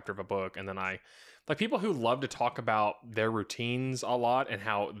read a chapter of a book, and then like, people who love to talk about their routines a lot, and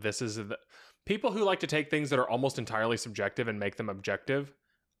how this is people who like to take things that are almost entirely subjective and make them objective.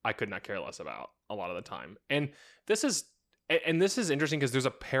 I could not care less about a lot of the time. And this is interesting because there's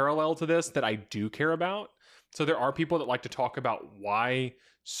a parallel to this that I do care about. So there are people that like to talk about why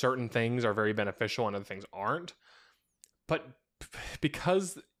certain things are very beneficial and other things aren't. But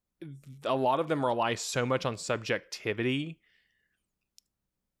because a lot of them rely so much on subjectivity,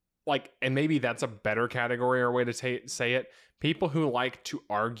 like, and maybe that's a better category or way to say it, people who like to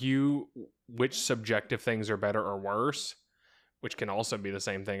argue which subjective things are better or worse, which can also be the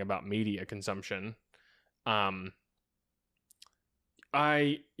same thing about media consumption.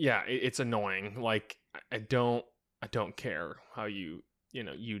 It's annoying. Like, I don't care how you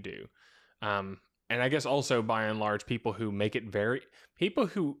do. And I guess also, by and large, people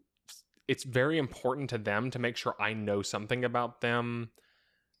who it's very important to them to make sure I know something about them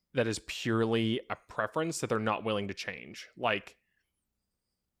that is purely a preference that they're not willing to change. Like,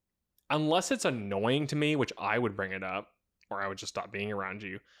 unless it's annoying to me, which I would bring it up, or I would just stop being around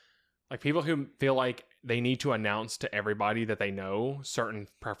you. Like, people who feel like they need to announce to everybody that they know certain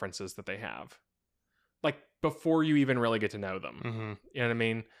preferences that they have. Like, before you even really get to know them. Mm-hmm. You know what I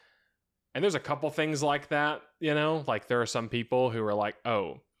mean? And there's a couple things like that, Like, there are some people who are like,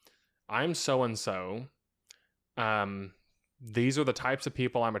 oh, I'm so-and-so. These are the types of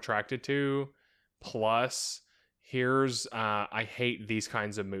people I'm attracted to. Plus, here's, I hate these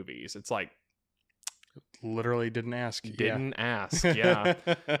kinds of movies. It's like, literally didn't ask. Ask, yeah.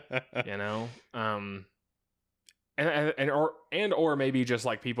 Or maybe just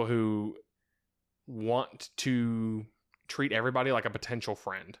like people who want to treat everybody like a potential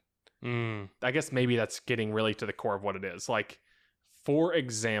friend. I guess maybe that's getting really to the core of what it is. Like, for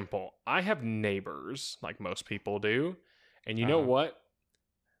example, I have neighbors, like most people do, and you know what?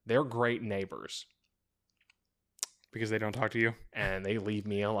 They're great neighbors. Because they don't talk to you? And they leave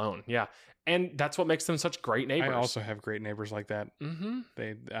me alone. Yeah. And that's what makes them such great neighbors. I also have great neighbors like that. Mm-hmm.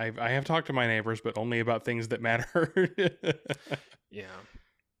 I have talked to my neighbors, but only about things that matter. Yeah.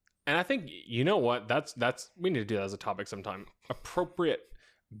 And I think, you know what? That's we need to do that as a topic sometime. Appropriate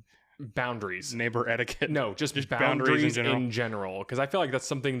boundaries. Neighbor etiquette. No, just boundaries in general. Because I feel like that's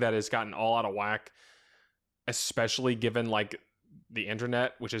something that has gotten all out of whack, especially given like the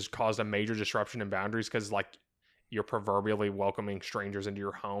internet, which has caused a major disruption in boundaries, because like, you're proverbially welcoming strangers into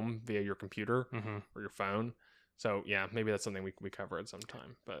your home via your computer or your phone. So yeah, maybe that's something we cover at some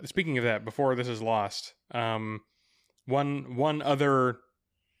time. But speaking of that, before this is lost, one other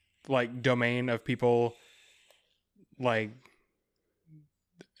like domain of people like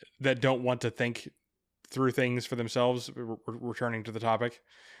that don't want to think through things for themselves, returning to the topic,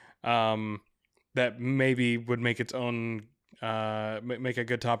 that maybe would make its own make a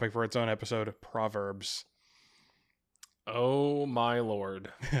good topic for its own episode: Proverbs. Oh my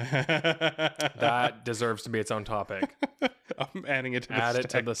lord. That deserves to be its own topic. I'm adding it to the stack. Add it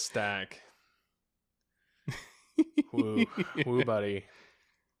to the stack. Woo, buddy.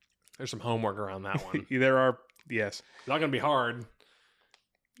 There's some homework around that one. There are, yes. It's not going to be hard.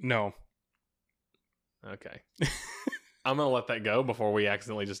 No. Okay. I'm going to let that go before we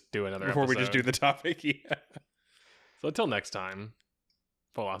accidentally just do another before episode. We just do the topic, yeah. So until next time,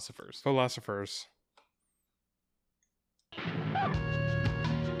 Fauxlosophers. Fauxlosophers.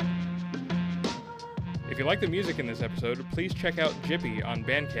 If you like the music in this episode, please check out Jippy on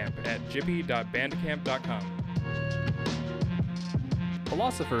Bandcamp at jippy.bandcamp.com.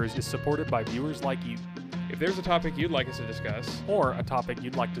 Fauxlosophers is supported by viewers like you. If there's a topic you'd like us to discuss, Or a topic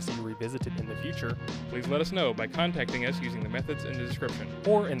you'd like to see revisited in the future, please let us know by contacting us using the methods in the description.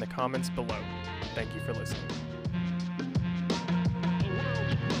 or in the comments below. Thank you for listening.